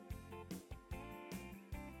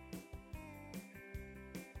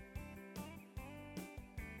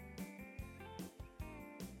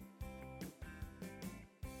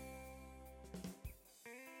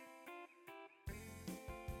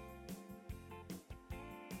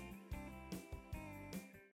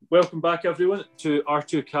welcome back everyone to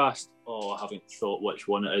R2Cast. Oh, I haven't thought which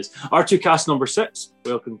one it is. R2Cast number 6.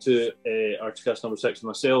 Welcome to R2Cast number 6 with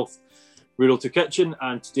myself, Rural to Kitchen,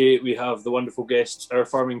 and today we have the wonderful guests, Our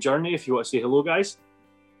Farming Journey. If you want to say hello, guys.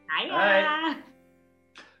 Hi.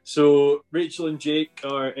 So Rachel and Jake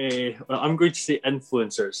are, I'm going to say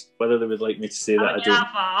influencers. Whether they would like me to say that, I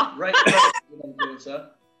don't. Right, influencer.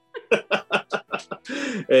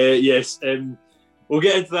 Yes. We'll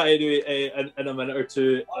get into that anyway in a minute or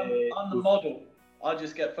two. I'm the model. I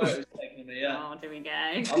just get photos taken of me, yeah. Oh, there we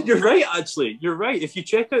go. You're right, actually. You're right. If you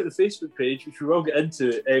check out the Facebook page, which we will get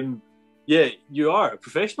into, yeah, you are a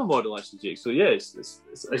professional model, actually, Jake. So, yeah,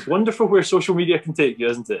 it's wonderful where social media can take you,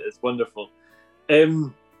 isn't it? It's wonderful.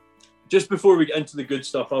 Just before we get into the good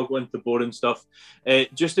stuff, I'll go into the boring stuff.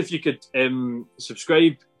 Just if you could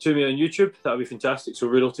subscribe to me on YouTube, that would be fantastic. So,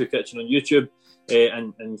 Rural to Kitchen on YouTube.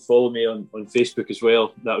 And follow me on Facebook as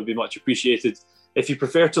well. That would be much appreciated. If you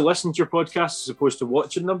prefer to listen to your podcasts as opposed to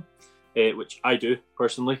watching them, which I do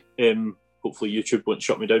personally, hopefully YouTube won't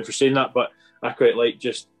shut me down for saying that, but I quite like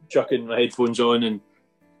just chucking my headphones on, and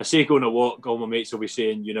I say go on a walk, all my mates will be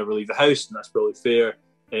saying you never leave the house, and that's probably fair.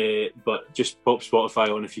 But just pop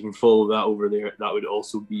Spotify on if you can follow that over there. That would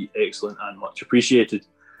also be excellent and much appreciated.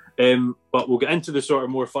 But we'll get into the sort of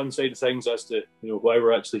more fun side of things as to why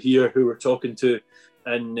we're actually here, who we're talking to,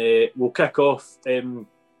 and we'll kick off.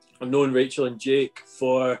 I've known Rachel and Jake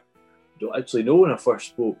for, I don't actually know when I first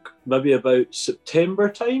spoke, maybe about September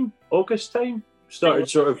time, August time. Started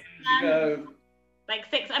sort of like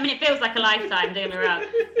 6. I mean, it feels like a lifetime, don't get me wrong.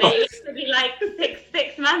 But it used to be like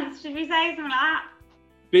six months, should we say, something like that?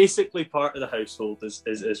 Basically, part of the household is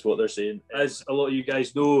what they're saying. As a lot of you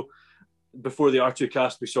guys know, before the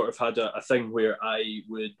R2Cast, we sort of had a thing where I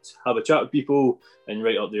would have a chat with people and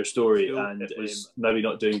write up their story, and it was maybe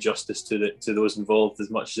not doing justice to those involved as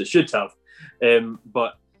much as it should have.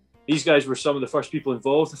 But these guys were some of the first people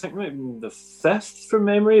involved. I think maybe the 5th from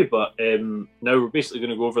memory, but now we're basically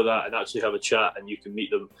going to go over that and actually have a chat, and you can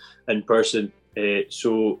meet them in person.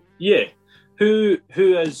 So yeah, who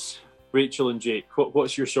is Rachel and Jake?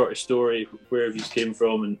 What's your sort of story? Where have you came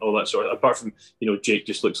from and all that sort of, apart from, Jake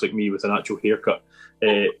just looks like me with an actual haircut.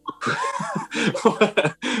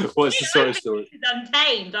 What's the sort of story? It's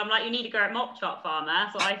untamed. I'm like, you need to go at Mop Chop Farmer.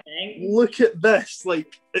 That's what I think. Look at this.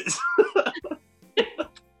 Like, it's a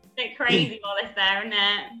bit crazy all this there, isn't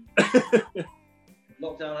it?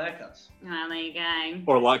 Lockdown haircuts. Well, there you go.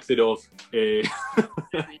 Or lack thereof. Yeah.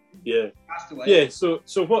 Yeah. So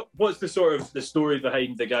what's the sort of the story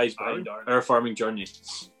behind the guys behind Our Farming Journey?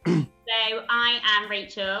 So I am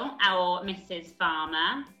Rachel, or Mrs.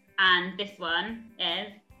 Farmer, and this one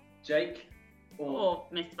is Jake, or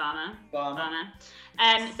Mr. Farmer. Farmer.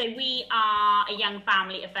 So we are a young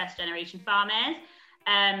family of first generation farmers.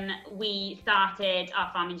 We started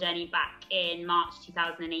our farming journey back in March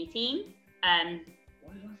 2018.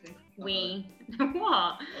 What did I think? What?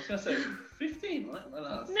 I was going to say 15, right?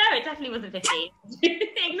 No, it definitely wasn't 15.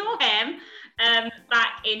 Ignore him.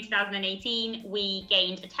 Back in 2018, we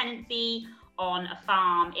gained a tenancy on a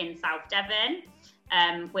farm in South Devon,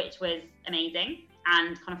 which was amazing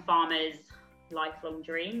and kind of farmers' lifelong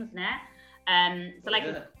dream, wasn't it? So like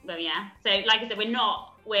I said,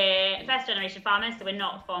 we're first generation farmers, so we're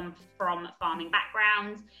not from farming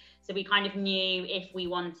backgrounds. So we kind of knew if we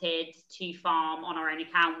wanted to farm on our own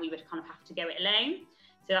account, we would kind of have to go it alone.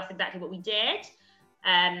 So that's exactly what we did.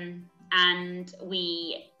 And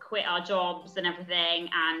we quit our jobs and everything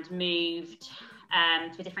and moved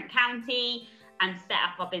to a different county and set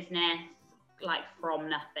up our business like from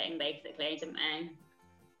nothing, basically, didn't we?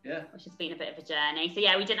 Yeah. Which has been a bit of a journey. So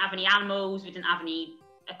yeah, we didn't have any animals, we didn't have any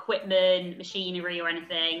equipment, machinery or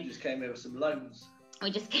anything. We just came here with some loans. We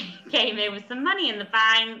just came here with some money in the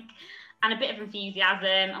bank and a bit of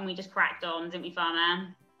enthusiasm, and we just cracked on, didn't we,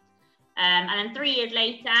 Farmer? And then 3 years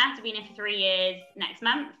later, so we've been here for 3 years next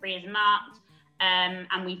month, 3 years in March,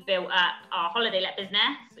 and we've built up our holiday let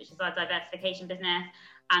business, which is our diversification business,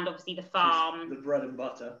 and obviously the farm. The bread and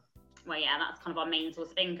butter. Well, yeah, that's kind of our main source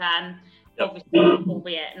of income. Yep. Obviously,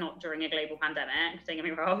 albeit not during a global pandemic, don't get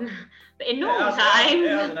me wrong, but in normal times. It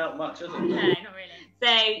hasn't helped much, has it? No, not really.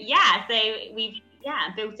 So we've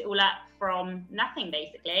built it all up from nothing,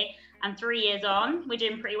 basically. And 3 years on, we're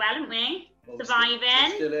doing pretty well, aren't we? Well, surviving.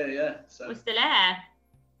 We're still here, yeah. So. We're still here.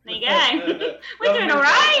 There you go. We're doing all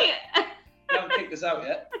right. We haven't kicked us out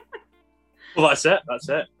yet. Well, that's it.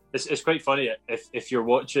 It's quite funny. If you're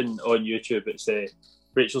watching on YouTube, it's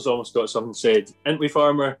Rachel's almost got something said. Ain't we,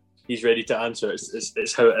 Farmer? He's ready to answer.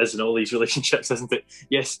 It's how it is in all these relationships, isn't it?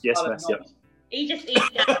 Yes, miss. Yep. He just that's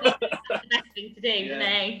the best thing to do, isn't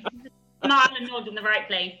he? Smile and nod in the right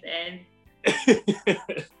places.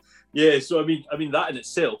 Yeah, so I mean that in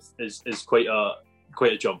itself is quite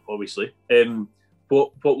a jump, obviously.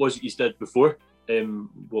 What was it you did before?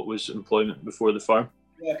 What was employment before the farm?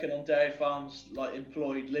 Working on dairy farms, like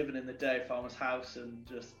employed, living in the dairy farmer's house, and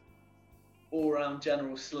just all round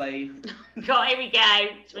general slave. God, here we go.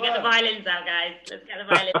 Should we get the violins out, guys? Let's get the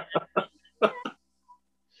violins out.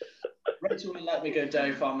 Rachel wouldn't let me go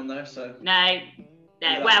dairy farming though, so. No.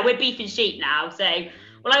 Well, we're beef and sheep now, so.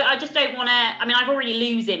 Well, I just don't want to. I mean, I've already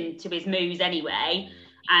lose him to his moos anyway,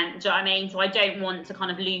 and do you know what I mean? So I don't want to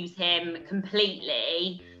kind of lose him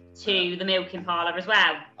completely to the milking parlour as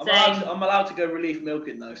well. I'm allowed to go relief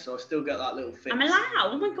milking though, so I still get that little fix. I'm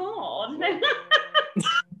allowed. Oh my god.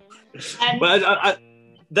 But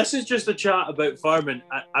this is just a chat about farming.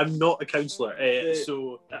 I'm not a counsellor.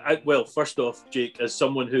 Well, first off, Jake, as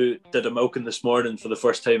someone who did a milking this morning for the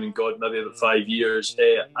first time in God, maybe about 5 years,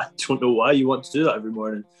 I don't know why you want to do that every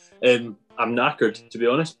morning. I'm knackered, to be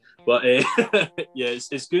honest. But yeah,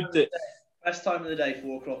 it's good that... Best time of the day,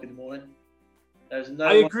 4 o'clock in the morning. There's no.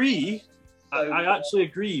 I agree. I actually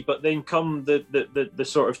agree, but then come the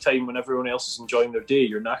sort of time when everyone else is enjoying their day,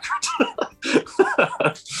 you're knackered.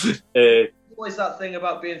 Always that thing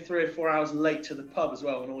about being 3 or 4 hours late to the pub as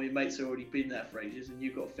well, and all your mates have already been there for ages, and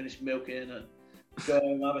you've got to finish milking and go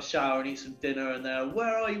and have a shower and eat some dinner, and they're,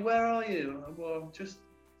 where are you? Well, just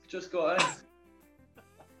got home.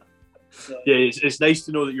 So. Yeah, it's nice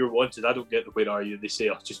to know that you're wanted. I don't get the where are you. They say,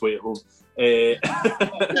 oh, just wait at home.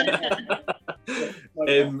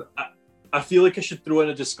 I feel like I should throw in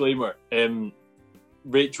a disclaimer.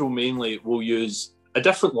 Rachel mainly will use a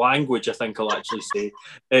different language, I think I'll actually say.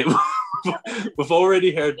 We've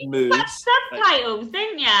already heard moves. Subtitles,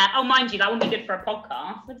 didn't you? Oh, mind you, that wouldn't be good for a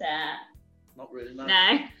podcast, would it? Not really, no.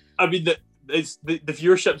 No. I mean, the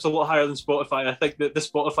viewership's a lot higher than Spotify. I think that the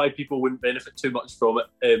Spotify people wouldn't benefit too much from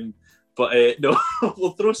it. No,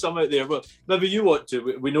 we'll throw some out there. But maybe you want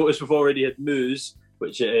to. We notice we've already had moose,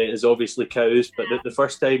 which is obviously cows. But the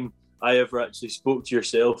first time I ever actually spoke to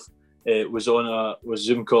yourself was on a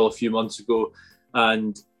Zoom call a few months ago,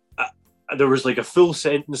 and there was like a full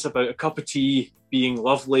sentence about a cup of tea being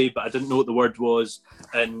lovely, but I didn't know what the word was,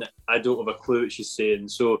 and I don't have a clue what she's saying.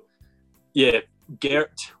 So, yeah.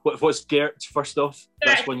 Gert, what's Gert first off?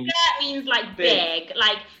 Gert means like big.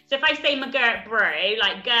 Like, so if I say my Gert brew,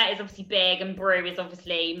 like Gert is obviously big and brew is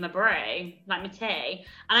obviously my brew, like my tea.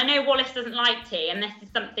 And I know Wallace doesn't like tea, and this is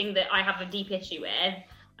something that I have a deep issue with.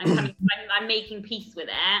 I'm making peace with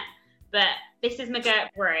it, but this is my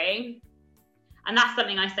Gert brew, and that's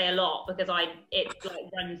something I say a lot because it like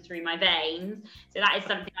runs through my veins. So that is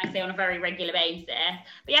something I say on a very regular basis.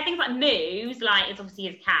 But yeah, things like moose, like it's obviously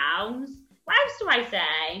his cows. What else do I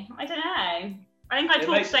say? I don't know. I think I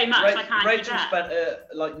talk so much I can't. Rachel spent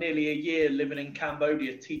like nearly a year living in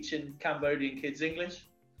Cambodia teaching Cambodian kids English.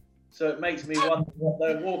 So it makes me wonder what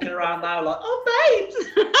they're walking around now like, oh, babes!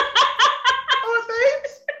 Oh,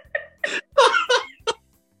 babes!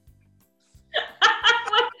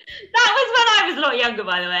 That was when I was a lot younger,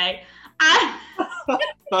 by the way.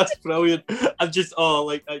 That's brilliant. I'm just,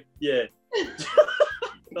 yeah.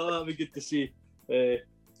 No, that'd be good to see. Yeah.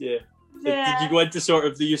 Did you go into sort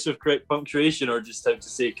of the use of correct punctuation, or just how to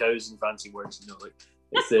say cows and fancy words? You know, like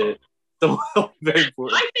it's very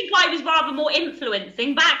important. I think I was rather more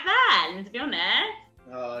influencing back then, to be honest.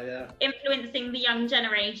 Oh yeah. Influencing the young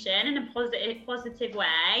generation in a positive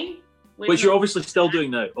way. Which you're obviously still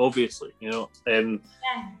doing now, obviously. You know.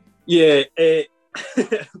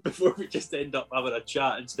 Before we just end up having a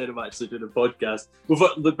chat instead of actually doing a podcast.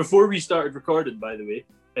 Before we started recording, by the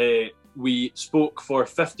way, we spoke for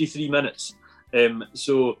 53 minutes.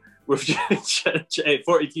 So we're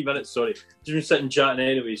 43 minutes, sorry. Just been sitting chatting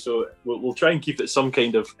anyway, so we'll try and keep it some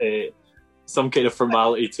kind of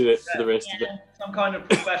formality to it for the rest of it. Some kind of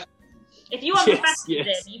professional. If you want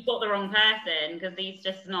professionalism, you've got the wrong person, because it's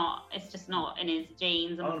just not in his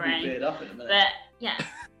genes, I'm afraid. Beard up in a minute. But yeah.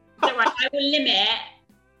 Don't worry, I will limit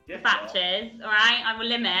the factors, all right? I will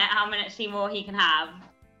limit how much more he can have.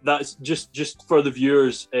 That's just for the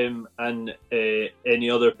viewers and any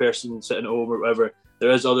other person sitting at home or whatever.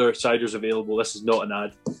 There is other ciders available. This is not an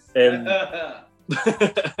ad.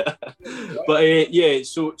 But yeah,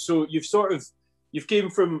 so you've came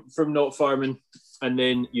from not farming, and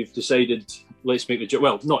then you've decided let's make the jump.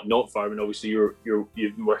 Well, not farming. Obviously, you've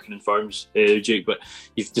been working in farms, Jake, but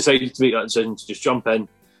you've decided to make that decision to just jump in.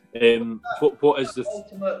 What is the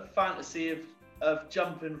ultimate fantasy of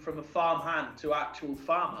jumping from a farm hand to actual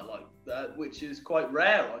farmer like that, which is quite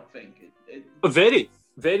rare, I think. Very,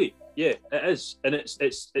 very, yeah, it is, and it's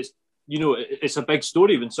you know, it's a big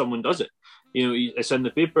story when someone does it. You know, it's in the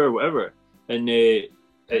paper or whatever, and it's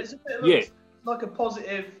a bit of like a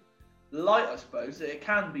positive light, I suppose, that it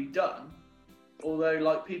can be done. Although,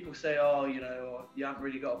 like, people say, oh, you know, you haven't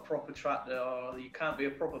really got a proper tractor, or you can't be a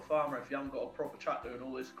proper farmer if you haven't got a proper tractor and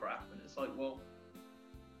all this crap. And it's like, well,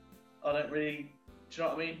 I don't really, do you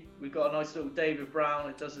know what I mean? We've got a nice little David Brown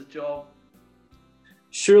that does the job.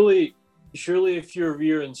 Surely if you're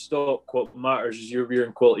rearing stock, what matters is you're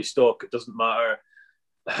rearing quality stock. It doesn't matter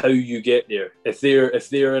how you get there. If they're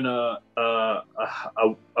in a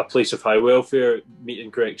place of high welfare, meeting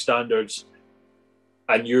correct standards,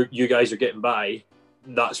 and you guys are getting by,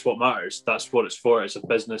 that's what matters. That's what it's for. It's a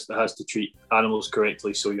business that has to treat animals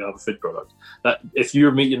correctly, so you have a food product. That if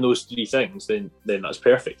you're meeting those three things, then that's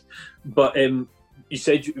perfect. But you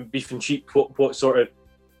said beef and sheep. What sort of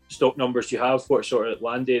stock numbers do you have? What sort of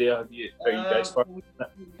land area are you guys farming?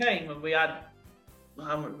 We came and we had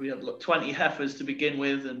like 20 heifers to begin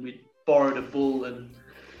with, and we borrowed a bull, and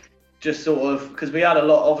just sort of, because we had a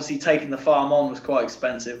lot, obviously taking the farm on was quite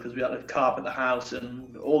expensive because we had to carpet the house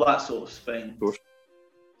and all that sort of thing.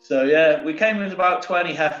 So yeah, we came with about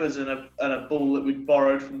 20 heifers and a bull that we'd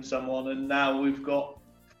borrowed from someone, and now we've got,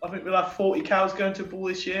 I think we'll have 40 cows going to a bull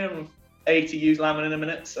this year and 80 ewes lambing in a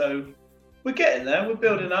minute. So we're getting there, we're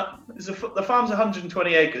building up. The farm's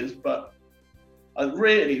 120 acres, but I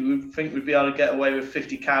really would think we'd be able to get away with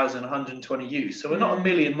 50 cows and 120 ewes. So we're not a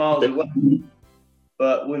million miles away.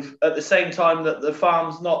 But at the same time that the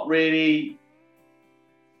farm's not really,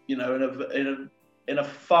 you know, in a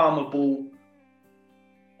farmable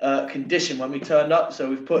condition when we turned up. So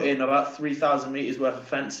we've put in about 3,000 meters worth of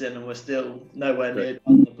fencing, and we're still nowhere near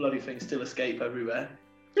done. The bloody things still escape everywhere.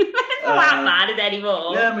 It's not that bad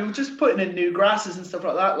anymore. Yeah, I mean, we're just putting in new grasses and stuff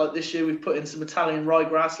like that. Like this year, we've put in some Italian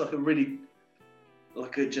ryegrass,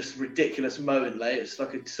 like a just ridiculous mowing lay. It's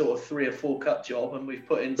like a sort of 3 or 4 cut job, and we've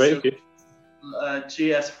put in some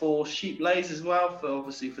GS4 sheep lays as well for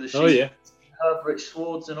the sheep. Oh yeah, herb-rich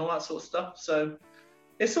swards and all that sort of stuff. So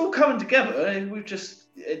it's all coming together.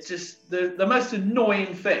 It's just the most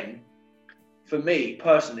annoying thing for me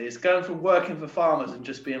personally is going from working for farmers and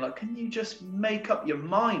just being like, can you just make up your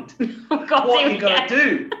mind what are you going to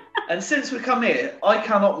do? And since we come here, I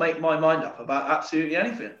cannot make my mind up about absolutely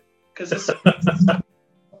anything, because there's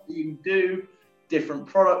you can do different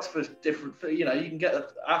products for different, you know, you can get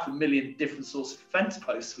 500,000 different sorts of fence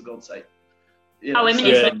posts, for God's sake. You know,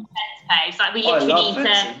 fence posts. Like we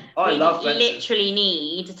literally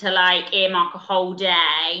need to like earmark a whole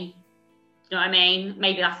day. You know what I mean?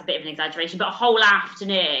 Maybe that's a bit of an exaggeration, but a whole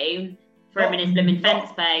afternoon for a minute's blooming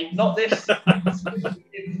fence post. Not this.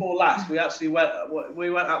 Before last, we actually went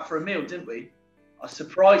out for a meal, didn't we? I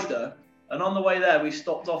surprised her. And on the way there, we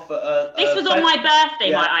stopped off at This was on my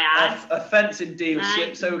birthday, might I add. A fencing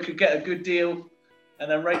dealership, so we could get a good deal. And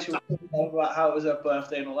then Rachel was talking about how it was her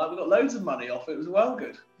birthday and all that. We got loads of money off it. It was well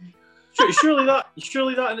good. Surely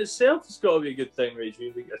that in itself has got to be a good thing,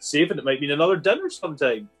 Rachel. Saving it might mean another dinner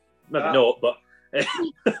sometime. Maybe not, but.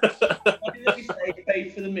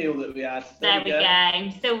 Paid for the meal that we had. There we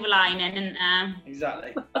go. Silver lining, isn't there?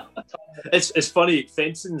 Exactly. It's funny.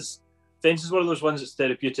 Fencing's one of those ones that's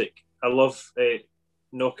therapeutic. I love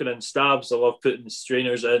knocking in stabs. I love putting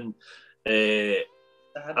strainers in.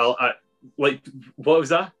 Like, what was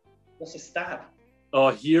that? What's a stab? Oh,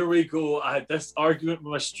 here we go. I had this argument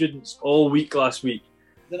with my students all week last week.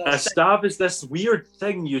 A stab is this weird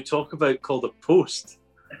thing you talk about called a post.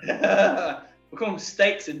 We call them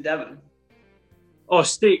stakes in Devon. Oh,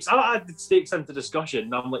 stakes. I added stakes into discussion,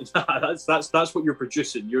 and I'm like, nah, that's what you're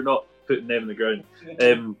producing. You're not putting them in the ground.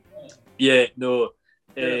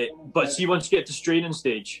 But see, once you get to straining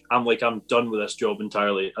stage, I'm done with this job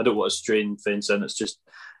entirely. I don't want to strain fencing. It's just,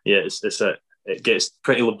 it gets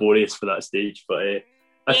pretty laborious for that stage. But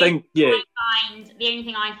I think, the only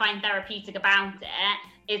thing I find therapeutic about it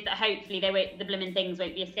is that hopefully the blooming things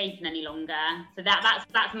won't be escaping any longer. So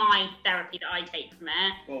that's my therapy that I take from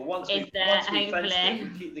it. Well, once we fence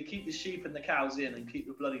it, they keep the sheep and the cows in and keep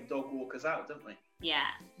the bloody dog walkers out, don't we? Yeah.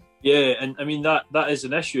 Yeah, and I mean that is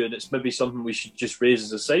an issue, and it's maybe something we should just raise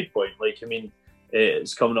as a side point. Like, I mean,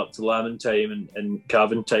 it's coming up to lambing time and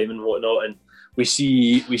calving time and whatnot, and we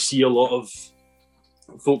see a lot of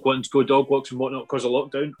folk wanting to go dog walks and whatnot because of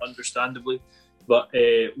lockdown, understandably. But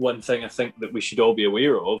one thing I think that we should all be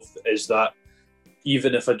aware of is that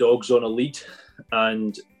even if a dog's on a lead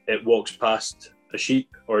and it walks past a sheep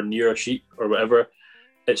or near a sheep or whatever,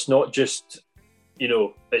 it's not just,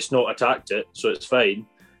 it's not attacked it, so it's fine.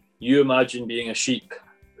 You imagine being a sheep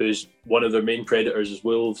whose one of their main predators is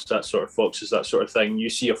wolves, that sort of foxes, that sort of thing. You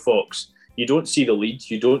see a fox, you don't see the lead,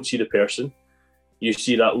 you don't see the person. You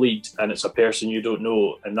see that lead and it's a person you don't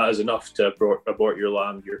know, and that is enough to abort your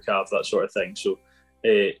lamb, your calf, that sort of thing. So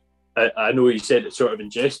I know you said it sort of in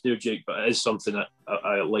jest there, Jake, but it is something that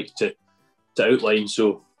I like to outline,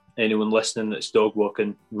 so anyone listening that's dog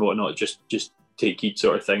walking and whatnot, just take heed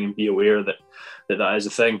sort of thing and be aware that is a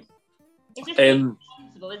thing. It's just being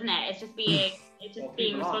responsible, isn't it? It's just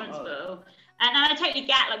being responsible. And I totally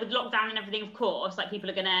get, like, with lockdown and everything, of course, like, people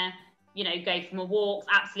are gonna, you know, go for more walks,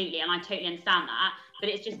 absolutely, and I totally understand that. But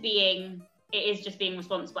it is just being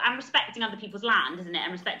responsible and respecting other people's land, isn't it?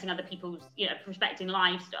 And respecting other people's, you know, respecting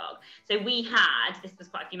livestock. So this was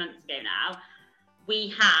quite a few months ago now.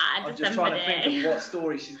 I'm just trying to think of what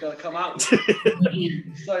story she's going to come out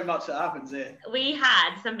with. So much that happens here. We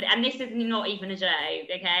had somebody, and this is not even a joke,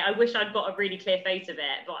 okay? I wish I'd got a really clear photo of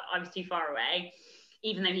it, but I was too far away,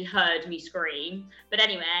 even though he heard me scream. But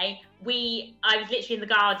anyway, I was literally in the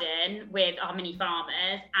garden with our mini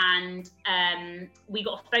farmers, and we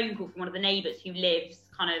got a phone call from one of the neighbours who lives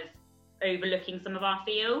kind of overlooking some of our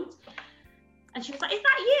fields. And she was like, "Is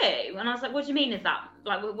that you?" And I was like, "What do you mean is that?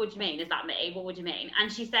 Like, what do you mean? Is that me? What would you mean?" And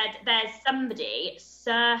she said, "There's somebody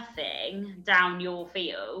surfing down your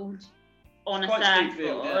field on a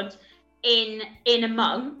surfboard in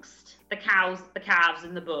amongst the cows, the calves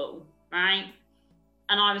and the bull, right?"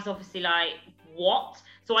 And I was obviously like, "What?"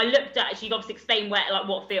 So I looked at it, she'd obviously explained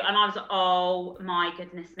what field, and I was like, "Oh my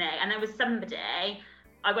goodness me." And there was somebody,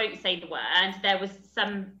 I won't say the word, there was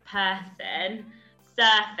some person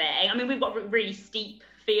surfing. I mean, we've got really steep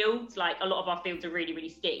fields, like a lot of our fields are really, really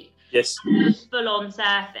steep. Yes. He was full on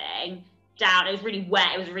surfing down. It was really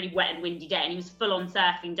wet. It was a really wet and windy day, and he was full on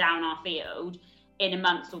surfing down our field in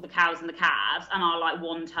amongst all the cows and the calves and our like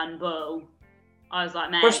 1-ton bull. I was like,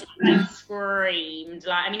 man, I screamed.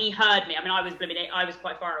 Like, I mean, he heard me. I mean, I was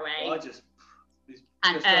quite far away. Well, he's just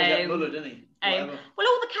gonna get mullered, isn't he? Well,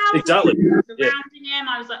 all the cows exactly were surrounding him.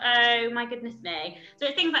 I was like, oh my goodness me. So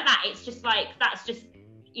it's things like that. It's just like, that's just,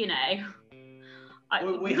 you know,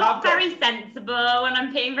 not very sensible, and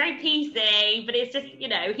I'm being very PC, but it's just, you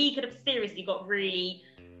know, he could have seriously got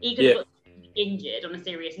got injured on a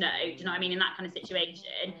serious note. Do you know what I mean? In that kind of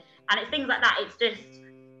situation. And it's things like that. It's just,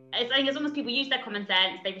 I think as long as people use their common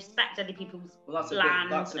sense, they respect other people's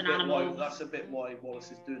land and animals. That's a bit why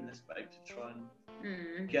Wallace is doing this, babe, to try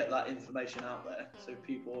and get that information out there, so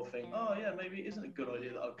people will think, oh yeah, maybe it isn't a good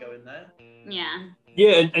idea that I'll go in there.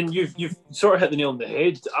 Yeah, and you've sort of hit the nail on the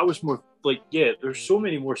head. I was more like, yeah, there's so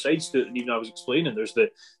many more sides to it than even I was explaining. There's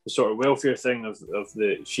the sort of welfare thing of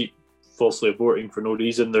the sheep falsely aborting for no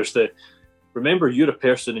reason. There's remember, you're a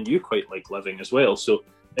person and you quite like living as well, so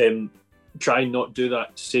try and not do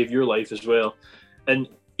that to save your life as well. And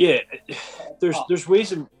yeah, there's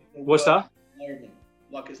ways in what's that?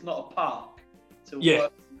 Like, it's not a park. It's a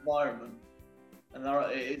work environment, and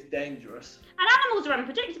it's dangerous. And animals are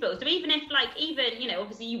unpredictable, so even, you know,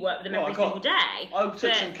 obviously you work with them every single day. I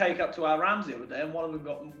took some cake up to our rams the other day, and one of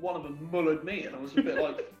them mullered me, and I was a bit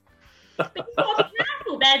like. But you've got to be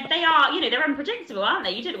careful. They are, you know, they're unpredictable, aren't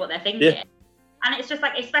they? You don't know what they're thinking. Yeah. And it's just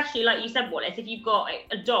like, especially like you said, Wallace, if you've got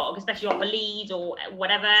a dog, especially off a lead or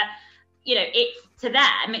whatever, you know, it's to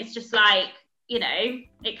them, it's just like, you know,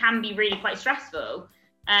 it can be really quite stressful.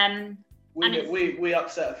 We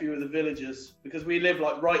upset a few of the villagers because we live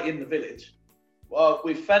like right in the village. Well,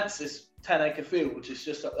 we fenced this 10-acre field, which is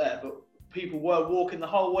just up there, but people were walking the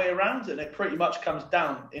whole way around, and it pretty much comes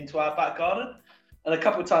down into our back garden. And a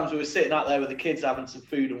couple of times we were sitting out there with the kids having some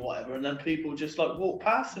food and whatever, and then people just like walk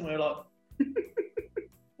past, and we were like,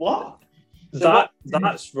 what?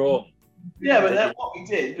 That's wrong. Yeah, but then what we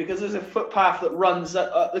did, because there's a footpath that runs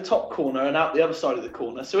at the top corner and out the other side of the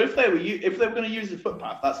corner. So if they were going to use the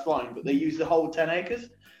footpath, that's fine, but they use the whole 10 acres.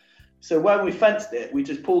 So when we fenced it, we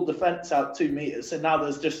just pulled the fence out 2 meters, so now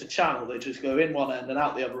there's just a channel. They just go in one end and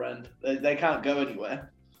out the other end. They can't go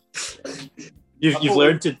anywhere. You've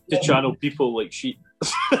learned to channel people like sheep.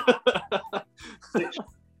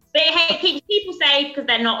 But it keeps people safe because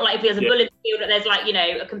they're not like, if there's a bull in the field, there's like, you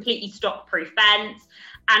know, a completely stock-proof fence.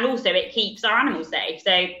 And also it keeps our animals safe.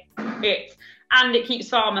 So it keeps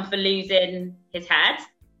Farmer from losing his head.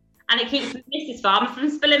 And it keeps Mrs. Farmer from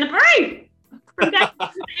spilling a brew. From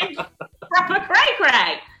getting proper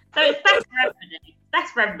cray-cray. So it's best for everybody.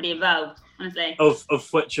 Best for everybody involved, honestly.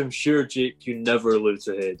 Of which I'm sure, Jake, you never lose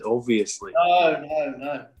a head, obviously.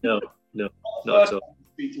 No. No, not at all.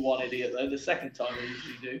 Speak to one idiot though. The second time I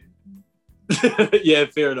usually do. Yeah,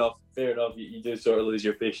 fair enough. You do sort of lose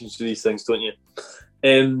your patience with these things, don't you?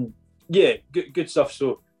 Yeah, good stuff.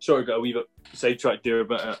 So sort of got a wee bit sidetracked there,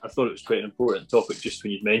 but I thought it was quite an important topic just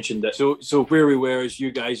when you'd mentioned it. So where we were is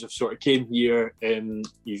you guys have sort of came here,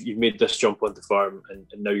 you've made this jump onto farm, and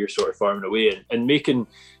now you're sort of farming away and making.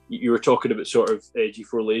 You were talking about sort of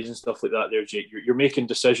G4 lays and stuff like that there, Jake. You're making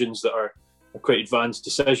decisions that are quite advanced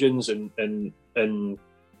decisions and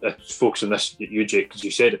focus on this, you Jake, because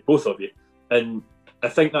you said it, both of you. And I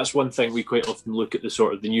think that's one thing we quite often look at, the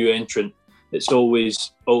sort of the new entrant. It's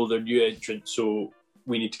always, oh, they're new entrants, so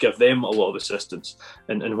we need to give them a lot of assistance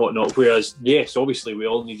and whatnot. Whereas, yes, obviously we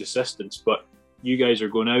all need assistance, but you guys are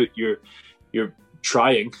going out, you're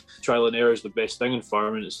trying. Trial and error is the best thing in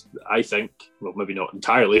farming. It's, I think, well, maybe not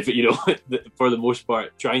entirely, but, you know, for the most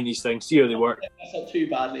part, trying these things, see how they work. That's not too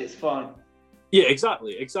badly, it's fine. Yeah,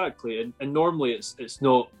 exactly. And normally it's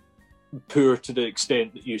not poor to the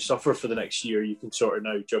extent that you suffer for the next year. You can sort of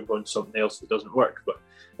now jump on something else that doesn't work. But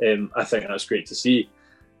I think that's great to see.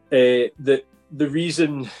 The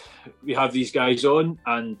reason we have these guys on,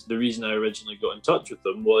 and the reason I originally got in touch with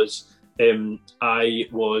them, was I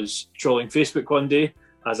was trolling Facebook one day,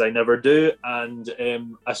 as I never do, and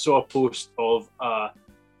I saw a post of it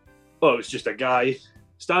was just a guy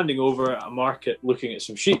standing over at a market looking at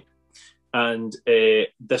some sheep, and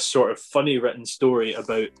this sort of funny written story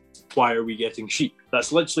about why are we getting sheep.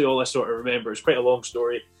 That's literally all I sort of remember. It's quite a long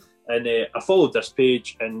story. And I followed this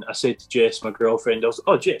page, and I said to Jess, my girlfriend, I was,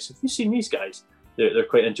 oh, Jess, have you seen these guys? They're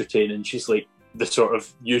quite entertaining. She's like, the sort of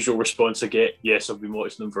usual response I get, yes, I've been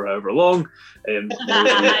watching them for however long. Yeah,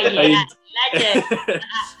 legend.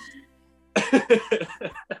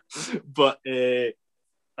 But I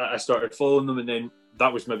started following them, and then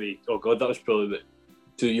that was maybe, oh God, that was probably about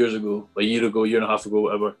 2 years ago, a year ago, year and a half ago,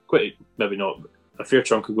 whatever. Quite, maybe not, a fair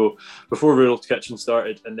chunk ago, before Rural Kitchen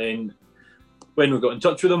started. And then when we got in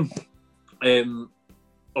touch with them,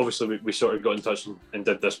 obviously we sort of got in touch and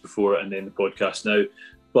did this before, and then the podcast now.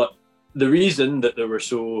 But the reason that they were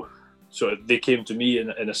so sort of, they came to me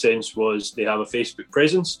in a sense, was they have a Facebook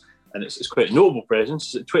presence, and it's quite a notable presence.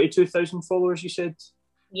 Is it 22,000 followers, you said?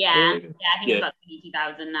 Yeah, I think it's about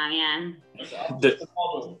 20,000 now, yeah. I'm just a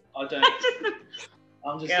model. I'm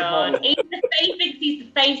just a model. He thinks he's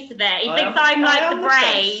the face of it. He thinks I'm like the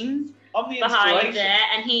brains behind it,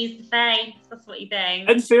 and he's the face. That's what he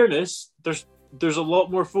thinks. In fairness, there's a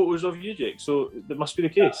lot more photos of you, Jake, so that must be the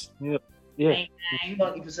case. Yeah.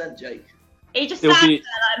 90%, Jake. He just stands there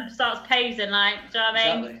and starts posing, like, do you know what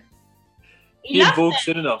I mean? Exactly. He loves Vogue it.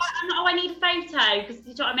 soon enough. I need a photo, because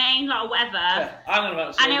you know what I mean, like, or whatever. Yeah, I'm going to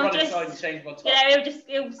run inside and change my top. You know,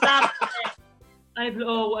 he'll stand there,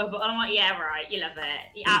 or whatever. And I'm like, yeah, right, you love it.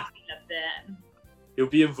 You absolutely loves it. He'll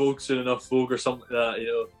be in Vogue soon enough, Vogue or something like that, you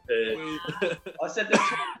know. I said there's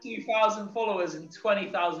 22,000 followers and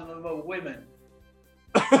 20,000 of them are women.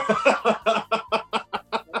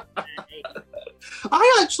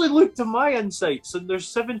 I actually looked at my insights, and there's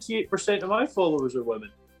 78% of my followers are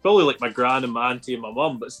women. Probably like my gran and my auntie and my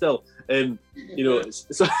mum, but still, you know,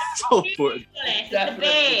 it's all important. Definitely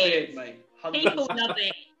big, mate. 100%. People love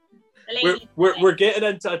it. We're getting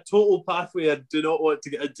into a total pathway I do not want to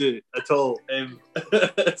get into at all.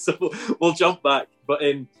 So we'll jump back. But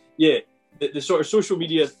yeah, the sort of social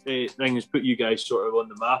media thing has put you guys sort of on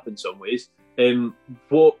the map in some ways.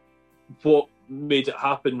 What made it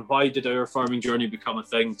happen? Why did Our Farming Journey become a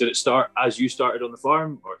thing? Did it start as you started on the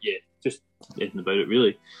farm? Or just anything about it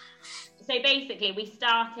really? So basically we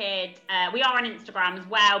started, we are on Instagram as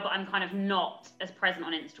well, but I'm kind of not as present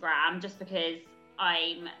on Instagram just because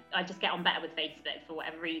I just get on better with Facebook for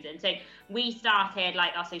whatever reason. So we started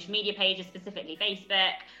like our social media pages, specifically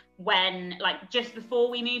Facebook, when like just before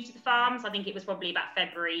we moved to the farm. So I think it was probably about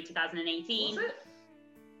February 2018. Was it?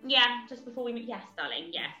 Yeah, just before we moved. Yes,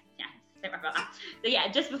 darling. Yeah. Don't worry about that. So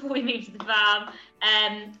yeah, just before we moved to the farm,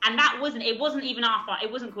 and it wasn't even our farm.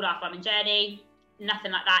 It wasn't called Our Farming Journey.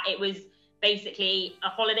 Nothing like that. It was basically a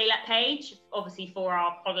holiday let page, obviously for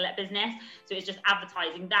our holiday let business. So it's just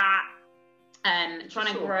advertising that.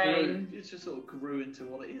 Trying to grow. It just sort of grew into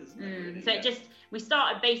what it is. Really? So we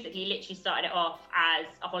literally started it off as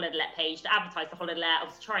a holiday let page to advertise the holiday let,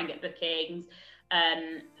 obviously try and get bookings,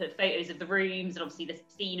 put photos of the rooms and obviously the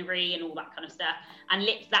scenery and all that kind of stuff. And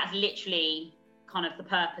that's literally kind of the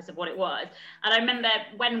purpose of what it was. And I remember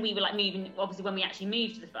when we were like moving, obviously when we actually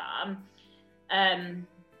moved to the farm,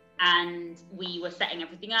 and we were setting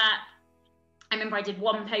everything up, I remember I did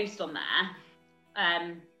one post on there,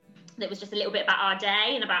 that was just a little bit about our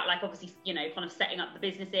day and about like obviously, you know, kind of setting up the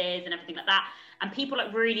businesses and everything like that. And people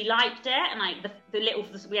like really liked it. And like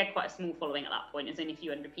we had quite a small following at that point. It was only a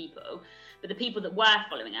few hundred people, but the people that were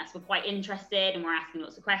following us were quite interested and were asking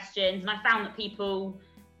lots of questions. And I found that people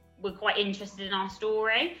were quite interested in our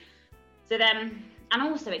story. So then, and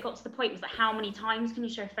also it got to the point was like, how many times can you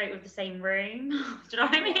show a photo of the same room? Do you know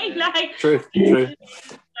what I mean? Like, true. Like,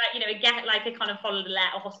 you know, get like a kind of holiday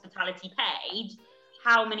let or hospitality page.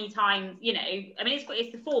 How many times, you know, I mean,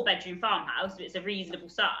 it's the 4-bedroom farmhouse, so it's a reasonable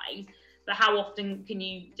size. So how often can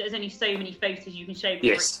you? There's only so many photos you can show before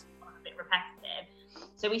Yes. it's a bit repetitive.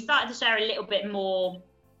 So we started to share a little bit more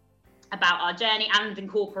about our journey and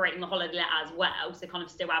incorporating the holiday letter as well. So kind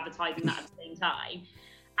of still advertising that at the same time.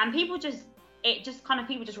 And people just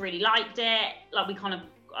really liked it. Like we kind of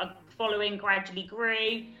following gradually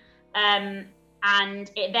grew. And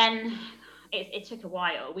it took a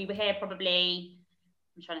while. We were here probably,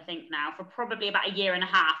 I'm trying to think now, for probably about a year and a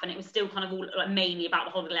half, and it was still kind of all like mainly about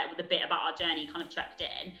the holiday letter with a bit about our journey kind of chucked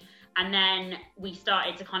in. And then we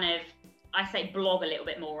started to kind of, I say, blog a little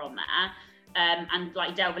bit more on there, and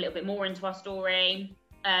like delve a little bit more into our story.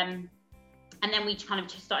 And then we kind of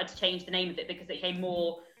just started to change the name of it because it became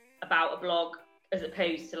more about a blog as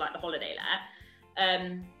opposed to like the holiday letter.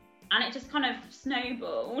 And it just kind of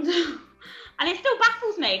snowballed. And it still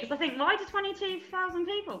baffles me because I think, why do 22,000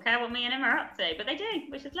 people care what me and Emma are up to? But they do,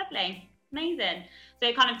 which is lovely, amazing. So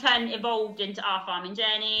it kind of evolved into our farming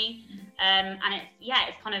journey, and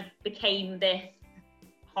it's kind of became this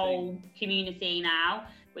whole community now,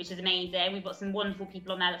 which is amazing. We've got some wonderful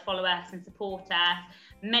people on there that follow us and support us.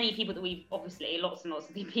 Many people that we've obviously, lots and lots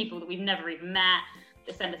of people that we've never even met,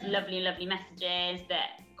 that send us lovely messages,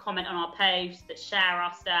 that comment on our posts, that share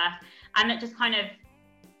our stuff, and that just kind of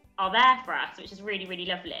are there for us, which is really, really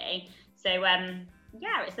lovely. So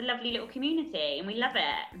it's a lovely little community and we love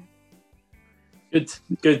it.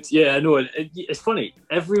 Good. Yeah, I know. It's funny.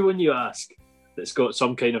 Everyone you ask that's got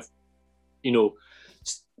some kind of,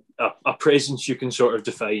 a presence you can sort of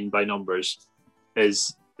define by numbers,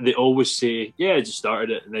 is they always say, yeah, I just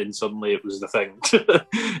started it, and then suddenly it was the thing.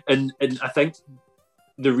 and I think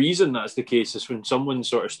the reason that's the case is when someone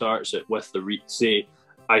sort of starts it with say,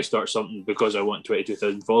 I start something because I want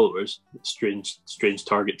 22,000 followers. Strange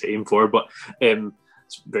target to aim for, but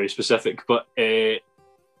it's very specific. But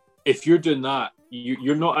if you're doing that,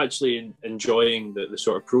 you're not actually enjoying the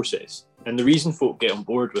sort of process. And the reason folk get on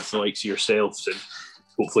board with the likes of yourselves and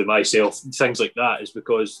hopefully myself, things like that, is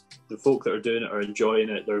because the folk that are doing it are enjoying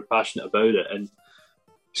it, they're passionate about it, and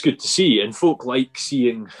it's good to see. And folk like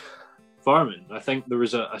seeing farming. I think there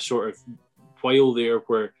was a sort of while there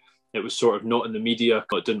where it was sort of not in the media,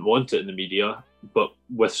 but didn't want it in the media. But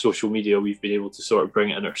with social media, we've been able to sort of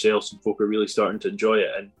bring it in ourselves, and folk are really starting to enjoy it.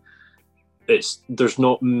 And there's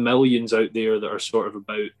not millions out there that are sort of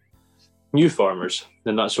about new farmers,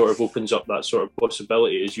 and that sort of opens up that sort of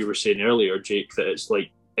possibility, as you were saying earlier, Jake, that it's like,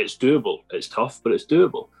 it's doable. It's tough, but it's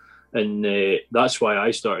doable. And that's why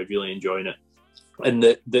I started really enjoying it. And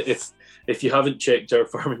that if you haven't checked our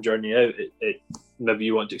farming journey out, maybe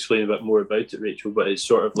you want to explain a bit more about it, Rachel, but it's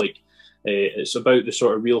sort of like, it's about the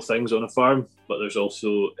sort of real things on a farm, but there's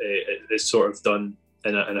also, it's sort of done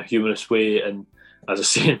in a humanist way. And as I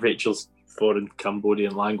say in Rachel's foreign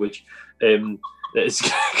Cambodian language, it's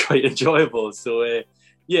quite enjoyable. So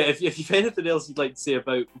if you've anything else you'd like to say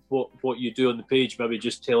about what you do on the page, maybe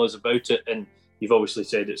just tell us about it. And you've obviously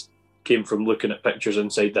said it's came from looking at pictures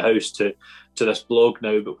inside the house to this blog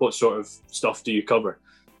now, but what sort of stuff do you cover?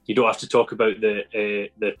 You don't have to talk about the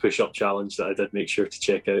push-up challenge that I did make sure to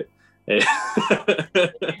check out. Oh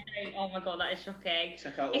my god, that is shocking.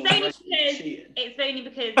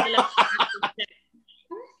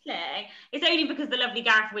 It's only because the lovely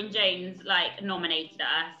Gareth Wyn Jones nominated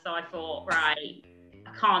us, so I thought, right,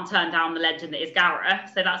 I can't turn down the legend that is Gareth,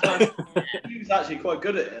 so that's why he was actually quite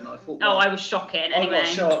good at it, and I thought, I was shocking. Anyway, I've got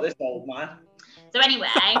to show up this old man. So anyway,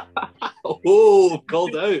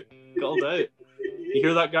 called out. You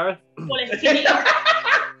hear that, Gareth? Can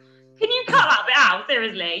you cut that bit out?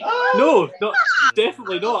 Seriously? No,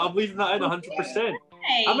 definitely not. I'm leaving that in 100%.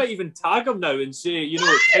 I might even tag him now and say,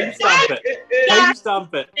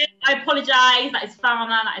 timestamp it. I apologise. That is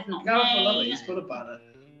farmer. That is not Gareth will love it. me. He's got a banner.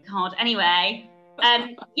 God. Anyway,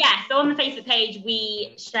 so on the Facebook page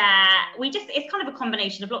we share. It's kind of a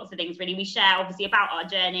combination of lots of things, really. We share obviously about our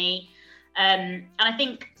journey, and I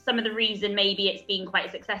think some of the reason maybe it's been quite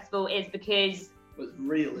successful is because it's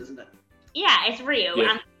real, isn't it? Yeah, it's real,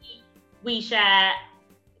 and we share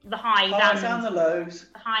the highs and the lows.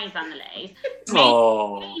 The highs and the lows.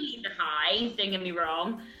 Mainly the highs, don't get me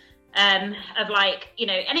wrong. Of and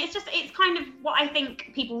it's kind of what I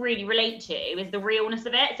think people really relate to is the realness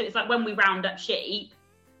of it. So it's like when we round up sheep,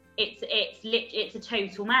 it's a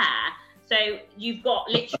total mare. So you've got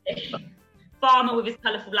literally farmer with his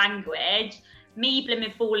colourful language, me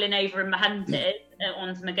blimmin' falling over in my hunters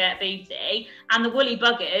onto my Gert booty, and the woolly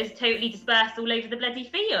buggers totally dispersed all over the bloody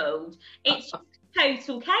field. It's just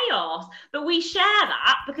total chaos. But we share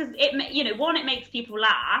that because it makes people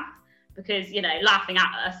laugh, because laughing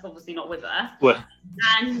at us, obviously not with us. Well.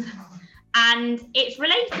 And it's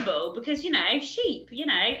relatable because sheep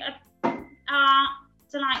are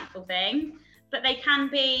delightful thing, but they can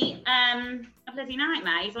be a bloody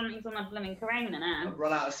nightmare. He's on a blooming Corona now. I've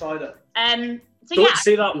run out of cider. So Don't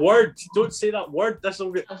say that word. Don't say that word. This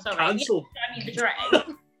will get cancelled. I mean the drink.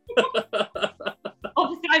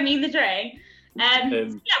 Obviously, I mean the drink.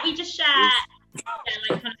 We just share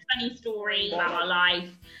like kind of funny stories about our life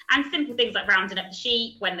and simple things like rounding up the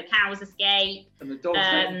sheep when the cows escape. And the dogs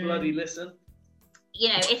don't bloody listen. You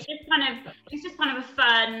know, it's just kind of a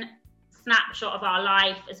fun snapshot of our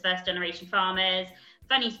life as first generation farmers.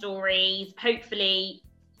 Funny stories, hopefully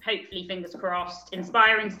fingers crossed,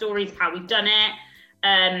 inspiring stories of how we've done it.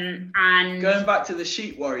 And going back to the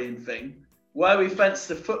sheep worrying thing, where we fenced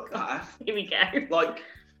the footpath, here we go. Like,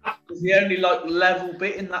 it's the only like level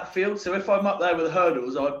bit in that field. So if I'm up there with the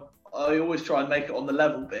hurdles, I always try and make it on the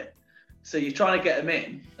level bit. So you're trying to get them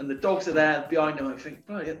in, and the dogs are there behind them. I think,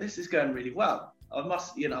 oh, yeah, this is going really well. I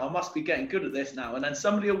must be getting good at this now. And then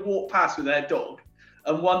somebody will walk past with their dog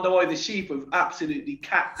and wonder why the sheep have absolutely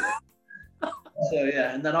cacked it. So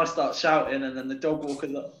yeah, and then I start shouting, and then the dog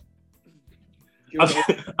walkers up.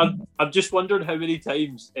 I'm just wondering how many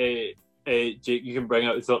times, Jake, you can bring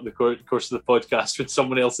out throughout the course of the podcast when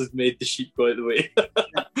someone else has made the sheep go out of the way.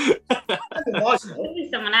 It'll be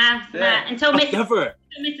someone else. Yeah. Until Mrs.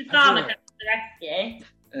 Farmer comes to the rescue.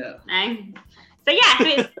 Yeah. No. So yeah, so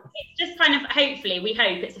it's just kind of, hopefully, we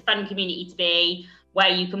hope it's a fun community to be, where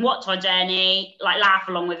you can watch our journey, like laugh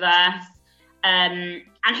along with us, and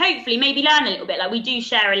hopefully maybe learn a little bit. Like, we do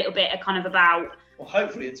share a little bit kind of about. Well,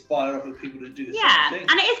 hopefully inspire other people to do the same thing.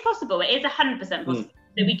 And it is possible. It is 100% possible.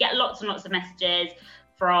 So we get lots and lots of messages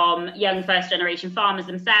from young first generation farmers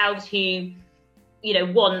themselves who, you know,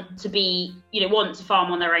 want to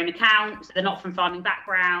farm on their own account. So they're not from farming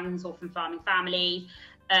backgrounds or from farming families.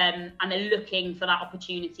 And they're looking for that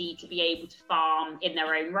opportunity to be able to farm in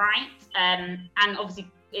their own right. And obviously,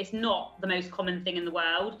 it's not the most common thing in the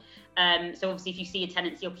world. So obviously, if you see a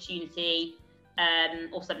tenancy opportunity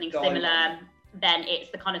or something similar, then it's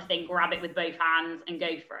the kind of thing, grab it with both hands and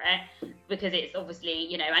go for it. Because it's obviously,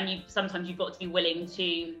 you know, and sometimes you've got to be willing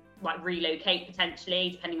to like relocate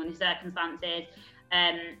potentially, depending on your circumstances.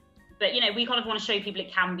 But, you know, we kind of want to show people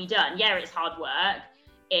it can be done. Yeah, it's hard work.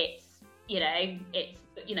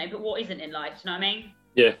 But what isn't in life? Do you know what I mean?